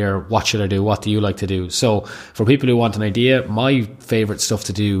this time of year, what should I do? What do you like to do? So for people who want an idea, my favorite stuff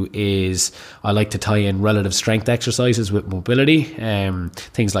to do is I like to tie in relative strength exercises with mobility,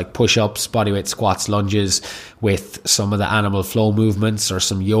 things like push-ups, bodyweight squats, lunges, with some of the animal flow movements or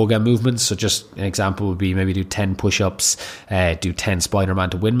some yoga movements. So just an example would be maybe do 10 push-ups, do 10 Spider-Man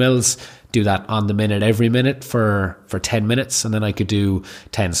to windmills, do that on the minute every minute for 10 minutes, and then I could do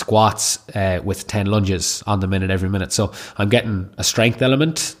 10 squats with 10 lunges on the minute every minute. So I'm getting a strength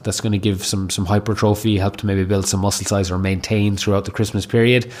element that's going to give some hypertrophy, help to maybe build some muscle size or maintain throughout the Christmas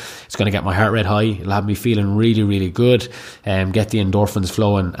period. It's going to get my heart rate high. It'll have me feeling really, really good, get the endorphins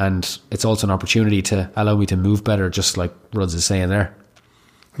flowing, and it's also an opportunity to allow me to move better, just like Ruds is saying there.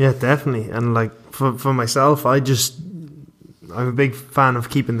 Yeah, definitely. And like for myself, I'm a big fan of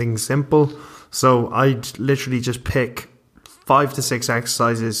keeping things simple. So I'd literally just pick 5 to 6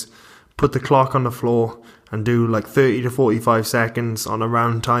 exercises, put the clock on the floor, and do like 30 to 45 seconds on a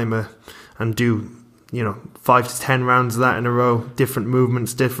round timer, and do 5 to 10 rounds of that in a row, different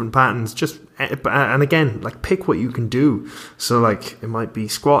movements, different patterns. And again, like, pick what you can do. So like, it might be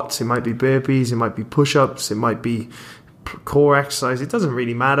squats, it might be burpees, it might be push-ups, it might be core exercise. It doesn't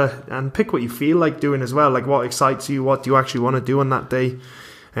really matter, and pick what you feel like doing as well, like what excites you, what do you actually want to do on that day.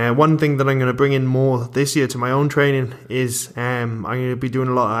 One thing that I'm going to bring in more this year to my own training is I'm going to be doing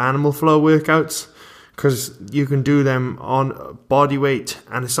a lot of animal flow workouts, because you can do them on body weight,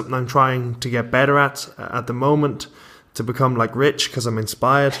 and it's something I'm trying to get better at the moment, to become like Rich, because I'm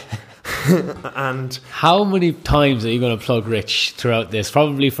inspired. And how many times are you going to plug Rich throughout this?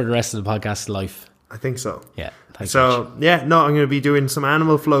 Probably for the rest of the podcast's life. I think so. Yeah. So, I'm going to be doing some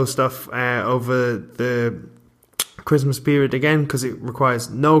animal flow stuff over the Christmas period again, because it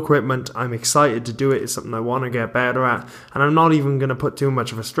requires no equipment. I'm excited to do it. It's something I want to get better at, and I'm not even going to put too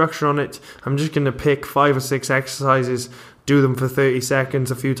much of a structure on it. I'm just going to pick 5 or 6 exercises, do them for 30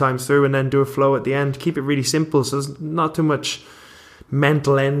 seconds a few times through, and then do a flow at the end. Keep it really simple, so there's not too much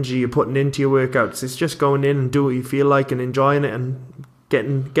mental energy you're putting into your workouts. It's just going in and do what you feel like and enjoying it, and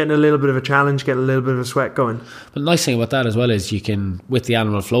getting a little bit of a challenge, getting a little bit of a sweat going. But the nice thing about that as well is you can, with the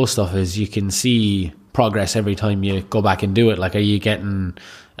animal flow stuff, is you can see progress every time you go back and do it. Like, are you getting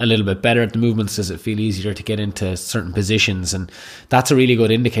a little bit better at the movements? Does it feel easier to get into certain positions? And that's a really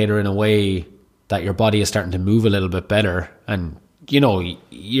good indicator in a way that your body is starting to move a little bit better, and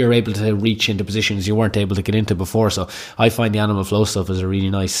you're able to reach into positions you weren't able to get into before. So I find the animal flow stuff is a really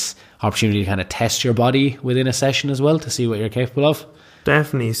nice opportunity to kind of test your body within a session as well, to see what you're capable of.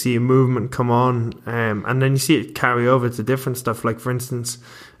 Definitely, you see a movement come on, and then you see it carry over to different stuff. Like, for instance,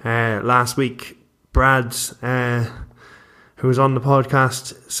 last week, Brad's, who was on the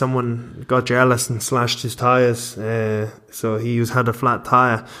podcast, someone got jealous and slashed his tyres, so he had a flat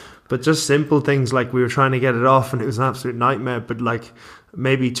tyre. But just simple things, like we were trying to get it off and it was an absolute nightmare. But like,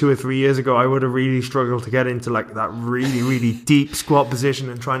 maybe 2 or 3 years ago, I would have really struggled to get into like that really, really deep squat position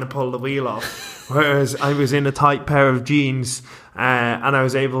and trying to pull the wheel off. Whereas I was in a tight pair of jeans, and I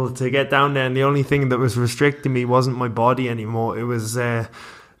was able to get down there, and the only thing that was restricting me wasn't my body anymore. It was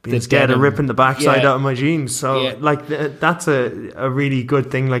being scared of ripping the backside out of my jeans. So like, that's a really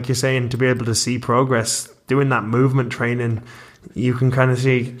good thing, like you're saying, to be able to see progress doing that movement training. You can kind of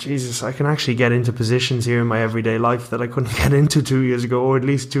see, Jesus, I can actually get into positions here in my everyday life that I couldn't get into 2 years ago, or at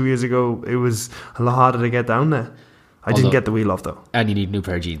least 2 years ago it was a lot harder to get down there. I didn't get the wheel off though. And you need a new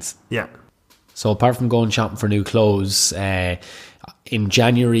pair of jeans. Yeah. So apart from going shopping for new clothes, in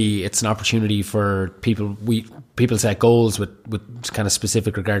January it's an opportunity for people. People set goals with kind of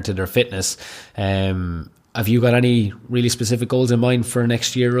specific regard to their fitness. Have you got any really specific goals in mind for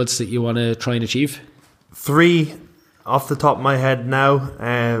next year, Ruds, that you want to try and achieve? 3 off the top of my head now,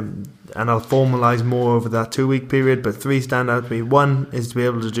 and I'll formalise more over that 2-week period, but 3 stand out to me. 1 is to be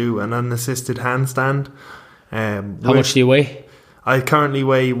able to do an unassisted handstand. How much do you weigh? I currently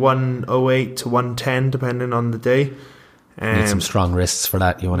weigh 108 to 110 depending on the day. You need some strong wrists for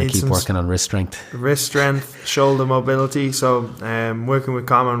that. You want to keep working on wrist strength, shoulder mobility. So working with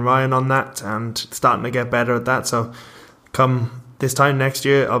Carmen and Ryan on that and starting to get better at that. So come this time next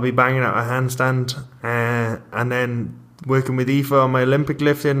year, I'll be banging out a handstand, and then working with Aoife on my Olympic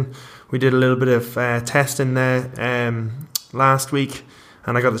lifting. We did a little bit of testing there last week,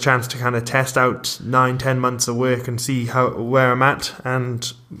 and I got the chance to kind of test out 9-10 months of work and see where I'm at,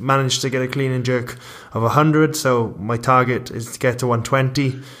 and managed to get a clean and jerk of 100. So my target is to get to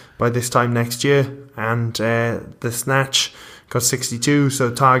 120 by this time next year, and the snatch got 62, so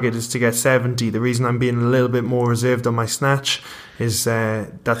target is to get 70. The reason I'm being a little bit more reserved on my snatch is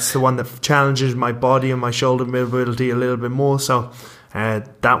that's the one that challenges my body and my shoulder mobility a little bit more. So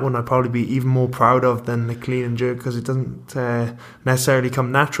that one I'd probably be even more proud of than the clean and jerk, because it doesn't necessarily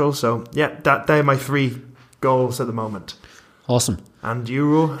come natural. So yeah, they're my 3 goals at the moment. Awesome. And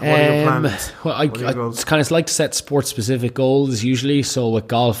you, Ro? What are your plans? Well, I kind of like to set sport-specific goals usually. So with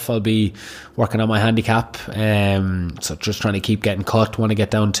golf, I'll be working on my handicap. So just trying to keep getting cut. Want to get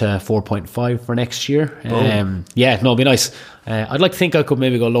down to 4.5 for next year. It'd be nice. I'd like to think I could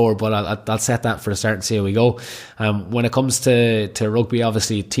maybe go lower, but I'll set that for the start and see how we go. When it comes to rugby,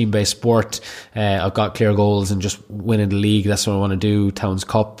 obviously team-based sport, I've got clear goals and just winning the league. That's what I want to do. Towns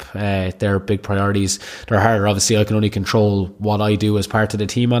Cup, they're big priorities. They're harder. Obviously, I can only control what I do as part of the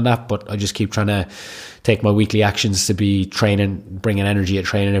team on that, but I just keep trying to take my weekly actions to be training, bringing energy at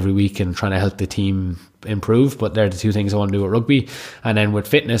training every week and trying to help the team improve. But they're the 2 things I want to do at rugby. And then with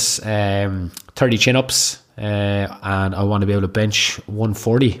fitness, 30 chin-ups, and I want to be able to bench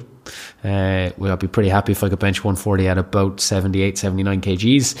 140. I'd be pretty happy if I could bench 140 at about 78, 79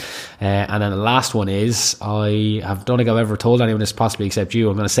 kgs. And then the last one is, I don't think I've ever told anyone this, possibly except you.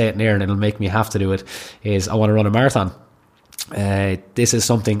 I'm going to say it in air and it'll make me have to do it, is I want to run a marathon. This is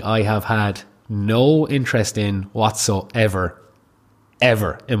something I have had no interest in whatsoever,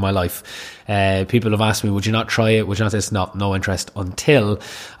 ever in my life. People have asked me, would you not try it? Would you not this? No interest, until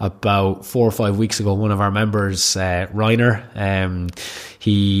about 4 or 5 weeks ago. One of our members, Reiner,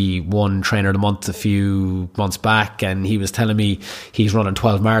 he won Trainer of the Month a few months back, and he was telling me he's running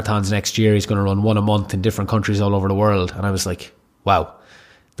 12 marathons next year. He's going to run one a month in different countries all over the world. And I was like, wow.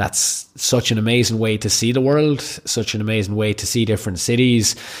 That's such an amazing way to see the world, such an amazing way to see different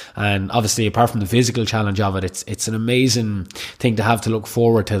cities. And obviously, apart from the physical challenge of it, it's an amazing thing to have to look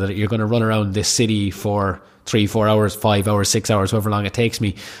forward to, that you're going to run around this city for 3-4 hours, 5 hours, 6 hours, however long it takes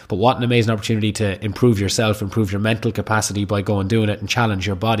me. But what an amazing opportunity to improve yourself, improve your mental capacity by going doing it and challenge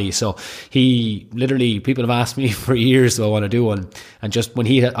your body. So people have asked me for years, do I want to do one? And just when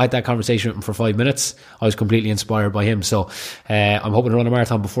I had that conversation with him for 5 minutes, I was completely inspired by him. So I'm hoping to run a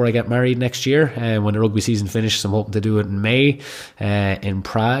marathon before I get married next year. When the rugby season finishes, I'm hoping to do it in May in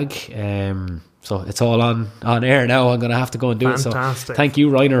Prague. So it's all on air now. I'm going to have to go and do Fantastic. it. So thank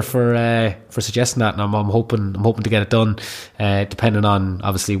you, Reiner, for suggesting that, and I'm hoping to get it done, depending on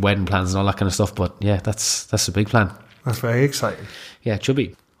obviously wedding plans and all that kind of stuff. But yeah, that's a big plan. That's very exciting. Yeah, it should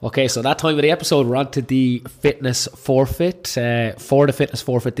be. Okay, so that time of the episode, we're on to the fitness forfeit. For the fitness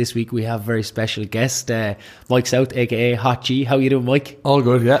forfeit this week, we have a very special guest, Mike South, aka Hot G. How you doing, Mike? All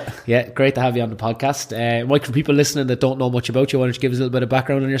good, yeah. Yeah, great to have you on the podcast. Mike, for people listening that don't know much about you, why don't you give us a little bit of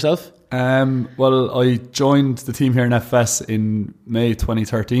background on yourself? Well, I joined the team here in FS in May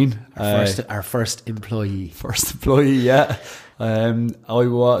 2013. Our first employee. First employee, yeah.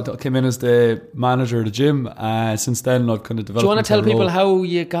 I came in as the manager of the gym. Since then, I've kind of developed. Do you want to tell people how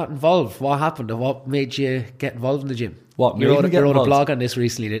you got involved? What happened? And what made you get involved in the gym? You wrote a blog on this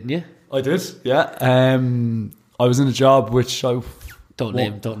recently, didn't you? I did, yeah. I was in a job which I don't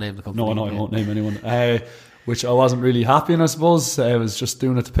name the company. No, I won't name anyone. Which I wasn't really happy in, I suppose. I was just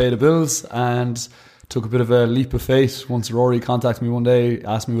doing it to pay the bills, and took a bit of a leap of faith once Rory contacted me one day,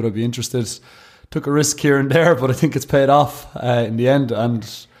 asked me would I be interested. Took a risk here and there, but I think it's paid off in the end, and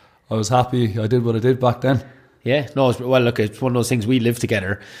I was happy I did what I did back then. Yeah, no, well, look, it's one of those things. We live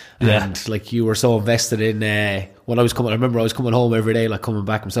together, and like you were so invested in when I remember I was coming home every day, like coming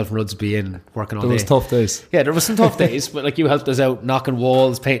back myself and Rudsby in working all There day. was tough days. Yeah, there was some tough days, but like you helped us out, knocking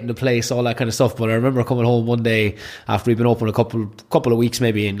walls, painting the place, all that kind of stuff. But I remember coming home one day after we'd been open a couple of weeks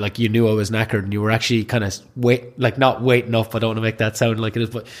maybe, and like you knew I was knackered, and you were actually kind of not waiting up. I don't want to make that sound like it is,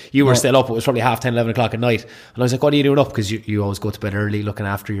 but you were still up. It was probably 10:30, 11 o'clock at night, and I was like, "What are you doing up?" Because you always go to bed early, looking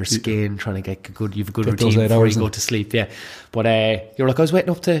after your skin, trying to get you have a good routine before you go to sleep. Yeah, but you were like, "I was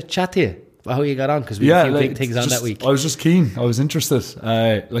waiting up to chat to you about how you got on because we had a few big things on that week." I was just keen. I was interested.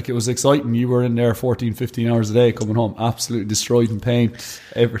 Like it was exciting. You were in there 14, 15 hours a day, coming home absolutely destroyed in pain.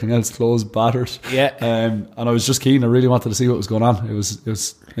 Everything else closed, battered. Yeah. And I was just keen. I really wanted to see what was going on. It was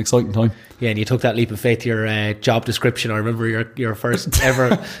an exciting time. Yeah, and you took that leap of faith. Your job description, I remember your first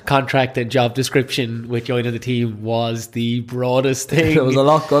ever contract and job description with joining the team was the broadest thing. There was a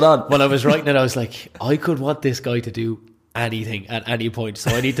lot going on. When I was writing it, I was like, I could want this guy to do anything at any point, so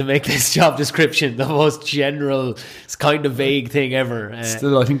I need to make this job description the most general, kind of vague thing ever.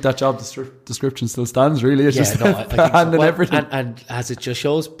 Still, I think that job description still stands. Really, it's just I think so. and everything. And as it just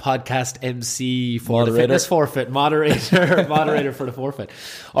shows, podcast MC for Moderator. the fitness forfeit, moderator for the forfeit.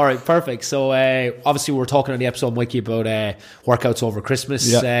 All right, perfect. So obviously, we were talking on the episode, Mikey, about workouts over Christmas.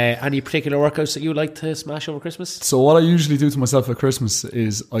 Yeah. Any particular workouts that you like to smash over Christmas? So what I usually do to myself at Christmas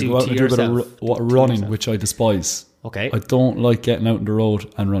is I go out and do a bit of running, which I despise. Okay. I don't like getting out on the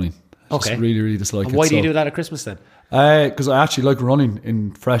road and running. I Okay. just really, really dislike And it. why do you do that at Christmas then? Because I actually like running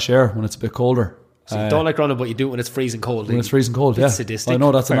in fresh air when it's a bit colder. So you don't like running, but you do it when it's freezing cold. When it's freezing cold, It's yeah. sadistic. I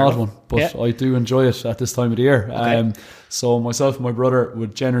know that's an Fair odd enough. one, but Yeah. I do enjoy it at this time of the year. Okay. So myself and my brother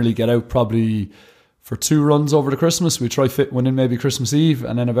would generally get out probably for 2 runs over the Christmas. We try fit one in maybe Christmas Eve,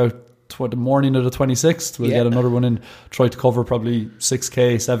 and then about the morning of the 26th we'll get another one in, try to cover probably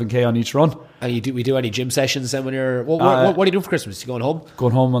 6k 7k on each run. And we do any gym sessions then when you're what are you doing for Christmas? You going home?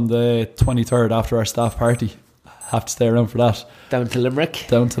 Going home on the 23rd after our staff party. Have to stay around for that. Down to Limerick?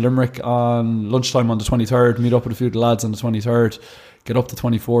 Down to Limerick on lunchtime on the 23rd, meet up with a few of the lads on the 23rd, get up to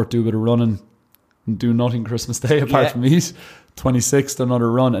 24th, do a bit of running, and do nothing Christmas Day apart from eat. 26th, another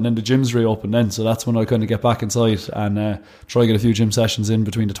run, and then the gyms reopen then, so that's when I kind of get back inside and try to get a few gym sessions in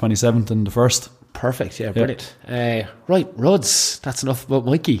between the 27th and the 1st. Perfect, yeah, brilliant. Right, Ruds, that's enough about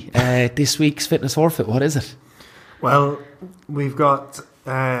Mikey. This week's fitness forfeit, what is it? Well, we've got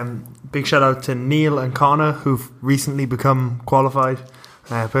big shout out to Neil and Connor, who've recently become qualified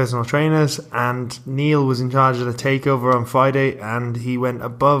personal trainers, and Neil was in charge of the takeover on Friday, and he went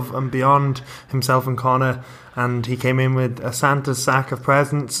above and beyond, himself and Connor, and he came in with a Santa's sack of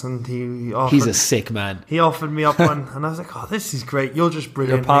presents, and he offered, He's a sick man. he offered me up one, and I was like, oh, this is great, you're just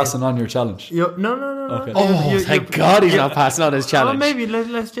brilliant. You're passing on your challenge. No. Okay. Oh, thank God he's not passing on his challenge. Oh, maybe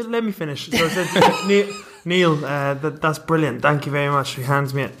let's just let me finish. So I said, Neil, that's brilliant. Thank you very much. He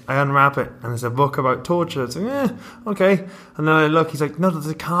hands me it. I unwrap it, and it's a book about torture. It's like, okay. And then I look. He's like, no, there's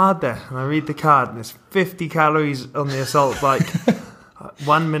a card there, and I read the card, and it's 50 calories on the assault bike,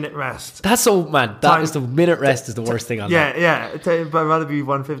 1 minute rest. That's so, man. That is the minute rest is the worst thing on that. Yeah. But I'd rather be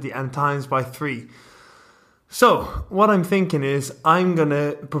 150 and times by 3. So what I'm thinking is I'm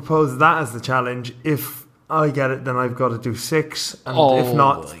gonna propose that as the challenge. If I get it, then I've got to do 6, and if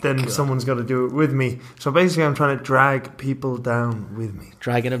not, then someone's got to do it with me. So basically, I'm trying to drag people down with me.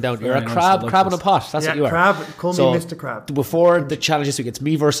 Dragging him down. You're Very a nice, crab, I like crab in a this. pot. That's what you are. Crab. Call So, me Mr. Crab. Before the challenge this week, it's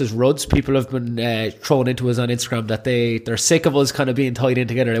me versus Ruds. People have been thrown into us on Instagram that they're sick of us kind of being tied in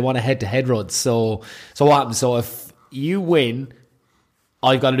together. They want a head-to-head Ruds. So what happens? So if you win,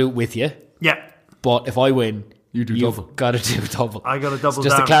 I've got to do it with you. Yeah. But if I win, You do you've double. got to do double. I got to double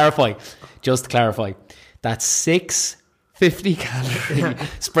Just down. to clarify, that's 6 50-calorie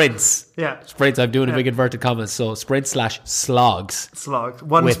sprints. Yeah. Sprints. I'm doing a big inverted commas. So sprint / slogs Slogs.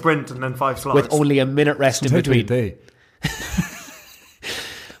 One With- sprint and then 5 slogs. with only a minute rest in Take me a between. day.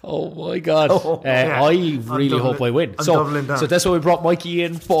 Oh my God. yeah. I I'm really hope I win. I'm doubling down. So that's why we brought Mikey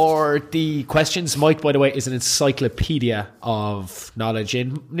in for the questions. Mike, by the way, is an encyclopedia of knowledge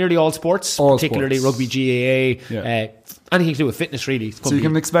in nearly all sports, All particularly sports. rugby, GAA, Yeah. anything to do with fitness, really. It's So gonna you be-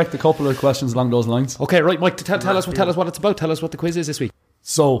 can expect a couple of questions along those lines. Okay, right, Mike, tell us what it's about. Tell us what the quiz is this week.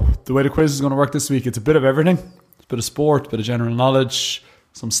 So the way the quiz is going to work this week, it's a bit of everything. It's a bit of sport, a bit of general knowledge,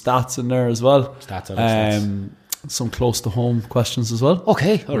 some stats in there as well. Some close to home questions as well.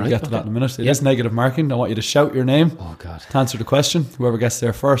 Okay, all We'll right. get to okay. that in a minute. It Yeah. is negative marking. I want you to shout your name Oh God. to answer the question. Whoever gets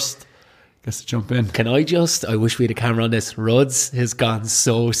there first gets to jump in. Can I wish we had a camera on this. Ruds has gone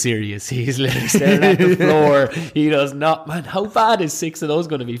so serious. He's literally staring at the floor. He does not, man, how bad is 6 of those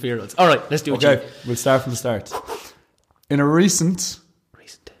going to be for your Ruds? All right, let's do it. Okay, we'll start from the start. In a recent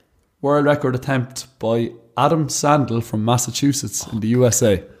world record attempt by Adam Sandel from Massachusetts in the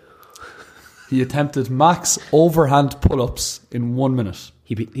USA, He attempted max overhand pull-ups in 1 minute.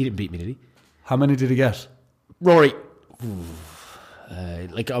 He didn't beat me, did he? How many did he get? Rory.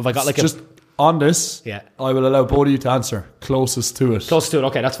 Like, have I got like Just on this, Yeah. I will allow both of you to answer. Closest to it. close to it?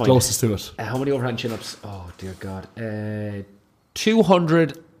 Okay, that's fine. Closest to it. How many overhand chin-ups? Oh, dear God.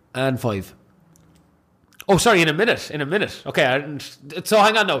 205. Oh, sorry, in a minute. Okay, so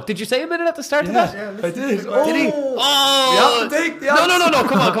hang on now. Did you say a minute at the start of that? I did. Did he? Oh! We have to take the No, answer.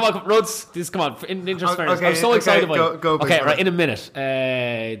 Come on. Rhodes, come on. In interest fairness. Okay, I'm so excited by it. go, Okay, big right, fella. in a minute.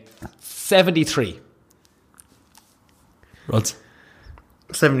 73. Rods.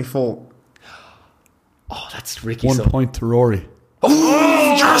 74. Oh, that's Ricky. 1 So. point to Rory.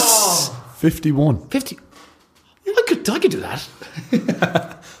 Oh, yes! 51. 50. I could do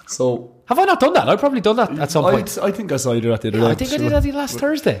that. So Have I not done that? I've probably done that at some point. I think I saw you do that the other Yeah, day. I think I did that last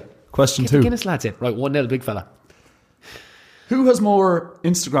Thursday. Question Get the 2. Guinness lads in. Right, 1-0, big fella. Who has more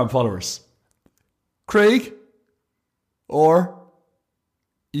Instagram followers? Craig or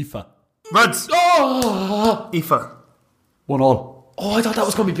Aoife? Reds. Oh, Aoife. 1-1. I thought that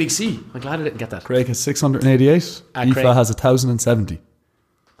was going to be Big C. I'm glad I didn't get that. Craig has 688. Aoife Craig. has 1,070.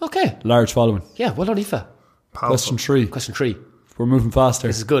 Okay. Large following. Yeah, well done, Aoife. Powerful. Question 3. Question 3. We're moving fast here.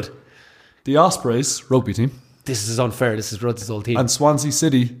 This is good. The Ospreys rugby team This is unfair. This is Rhodes' old team. and Swansea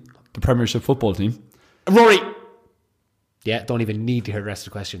City, the Premiership football team. Rory. Yeah, don't even need to hear the rest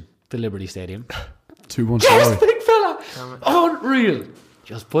of the question. The Liberty Stadium. 2-1 Yes, Rory. big fella. Unreal.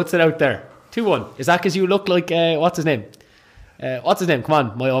 Just puts it out there. 2-1. Is that because you look like, what's his name? Come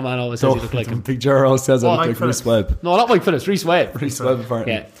on. My old man always says you look like him. Big Gerald says I look Mike like Rhys Phillips. Webb. No, not Mike Phillips. Reece Webb. Rhys Webb,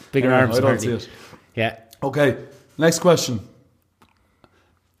 apparently. Yeah, bigger Anyway, arms, I don't apparently. see it. Yeah. Okay, next question.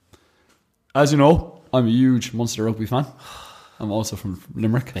 As you know, I'm a huge Munster rugby fan. I'm also from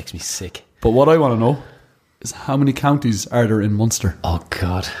Limerick. Makes me sick. But what I want to know is how many counties are there in Munster? Oh,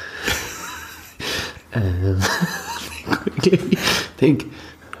 God. Quickly think.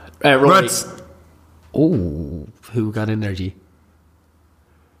 Rory. Reds. Oh, who got in there, G?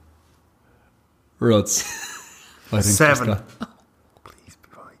 Rods. I think 7. just that. Please be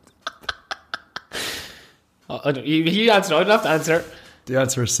right. You answer. I don't have to answer. The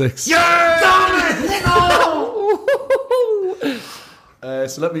answer is 6.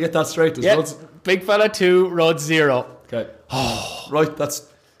 So let me get that straight. Does Yeah, Rods- big fella 2, Rod 0. Okay. Right, that's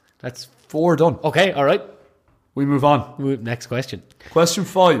That's 4 done. okay. All right. We move on. Next question. Question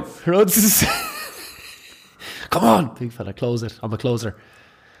 5. Rod's is come on, big fella, close it. I'm a closer.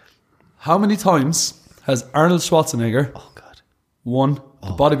 How many times has Arnold Schwarzenegger Oh God. won the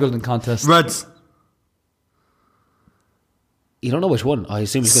bodybuilding contest? Reds. You don't know which one. I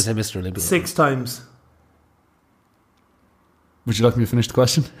assume he's going to say Mr. Olympia. 6 times. Would you like me to finish the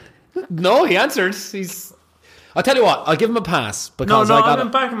question? No, he answered. I'll tell you what. I'll give him a pass because No, I got I've been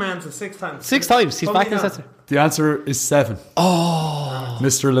it. back in my answer 6 times. 6 times. He's Probably back in his not. answer. The answer is 7. Oh,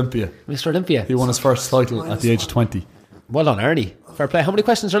 Mr. Olympia. Mr. Olympia. He won his first title at the age of 20. Well done, Ernie. Fair play. How many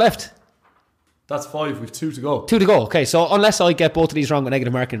questions are left? That's 5. We've 2 to go. 2 to go. Okay, so unless I get both of these wrong with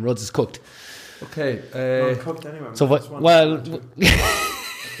negative marking, Rhodes is cooked. Okay. Well, cooked anyway. So minus one. well,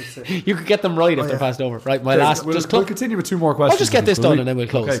 you could get them right if they're passed over. Right, my last. We'll, just we'll continue with 2 more questions. I'll just get this will done we? and then we'll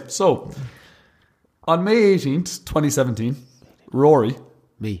close. Okay, so on May 18th, 2017, Rory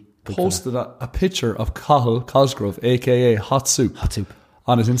Me. Big posted a picture of Cahill Cosgrove, aka Hot Soup, Hot Soup.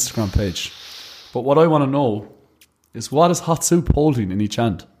 on his Instagram page. But what I want to know is what is Hot Soup holding in each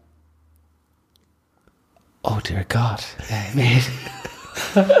hand? Oh dear God, mate.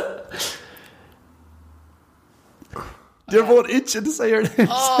 You're both itching to say your name.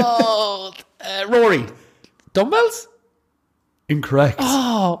 Oh, Rory. Dumbbells? Incorrect.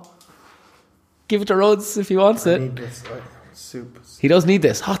 Oh. Give it to Rhodes if he wants I it. need this. Right. Soup. He does need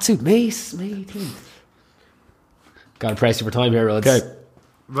this. Hot soup. Mace. May 18th. Gotta press you for time here, Rhodes. Okay,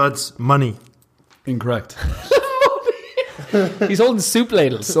 Reds. Money. incorrect. He's holding soup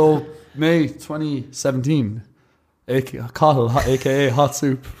ladles. So May 2017, Cahill, aka Hot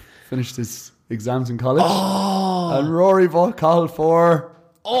Soup, finished his exams in college. Oh. And Rory bought Cahill for...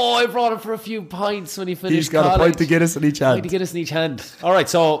 Oh, I brought him for a few pints when he finished He's got college. a pint to Guinness in each Pint hand. to Guinness in each hand. All right,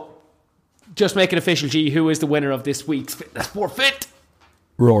 so just make it official, G. Who is the winner of this week's Fitness Forfeit?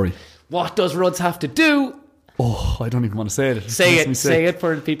 Rory. What does Rhodes have to do? Oh, I don't even want to say it. Say makes me it. sick. Say it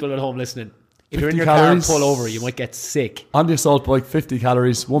for the people at home listening. If you're in 50 your calories. car, pull over. You might get sick. On the assault bike, 50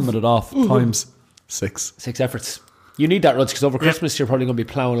 calories, 1 minute off, times 6. 6 efforts. You need that, Rhodes, because over Christmas you're probably going to be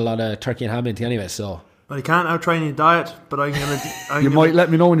ploughing a lot of turkey and ham into anyway. So I can't out-train your diet, but I'm gonna. You might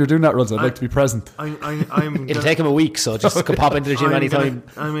let me know when you're doing that, Ruds. I'd like to be present. It'll take him a week, so just pop into the gym anytime.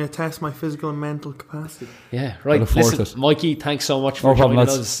 I'm going to test my physical and mental capacity. Yeah, right. Listen, Mikey, thanks so much for joining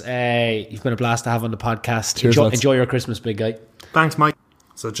us. You've been a blast to have on the podcast. Cheers, enjoy your Christmas, big guy. Thanks, Mike.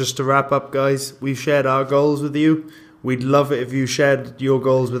 So just to wrap up, guys, we've shared our goals with you. We'd love it if you shared your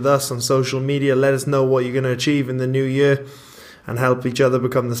goals with us on social media. Let us know what you're going to achieve in the new year and help each other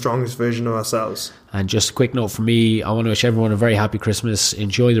become the strongest version of ourselves. And just a quick note from me, I want to wish everyone a very happy Christmas.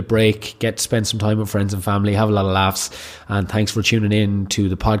 Enjoy the break, get to spend some time with friends and family, have a lot of laughs, and thanks for tuning in to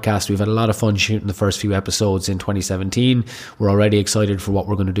the podcast. We've had a lot of fun shooting the first few episodes in 2017. We're already excited for what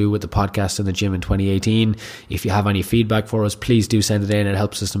we're going to do with the podcast and the gym in 2018. If you have any feedback for us, please do send it in. It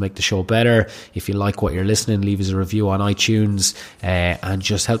helps us to make the show better. If you like what you're listening, leave us a review on iTunes and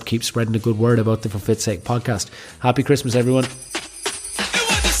just help keep spreading the good word about the For Fit's Sake podcast. Happy Christmas, everyone.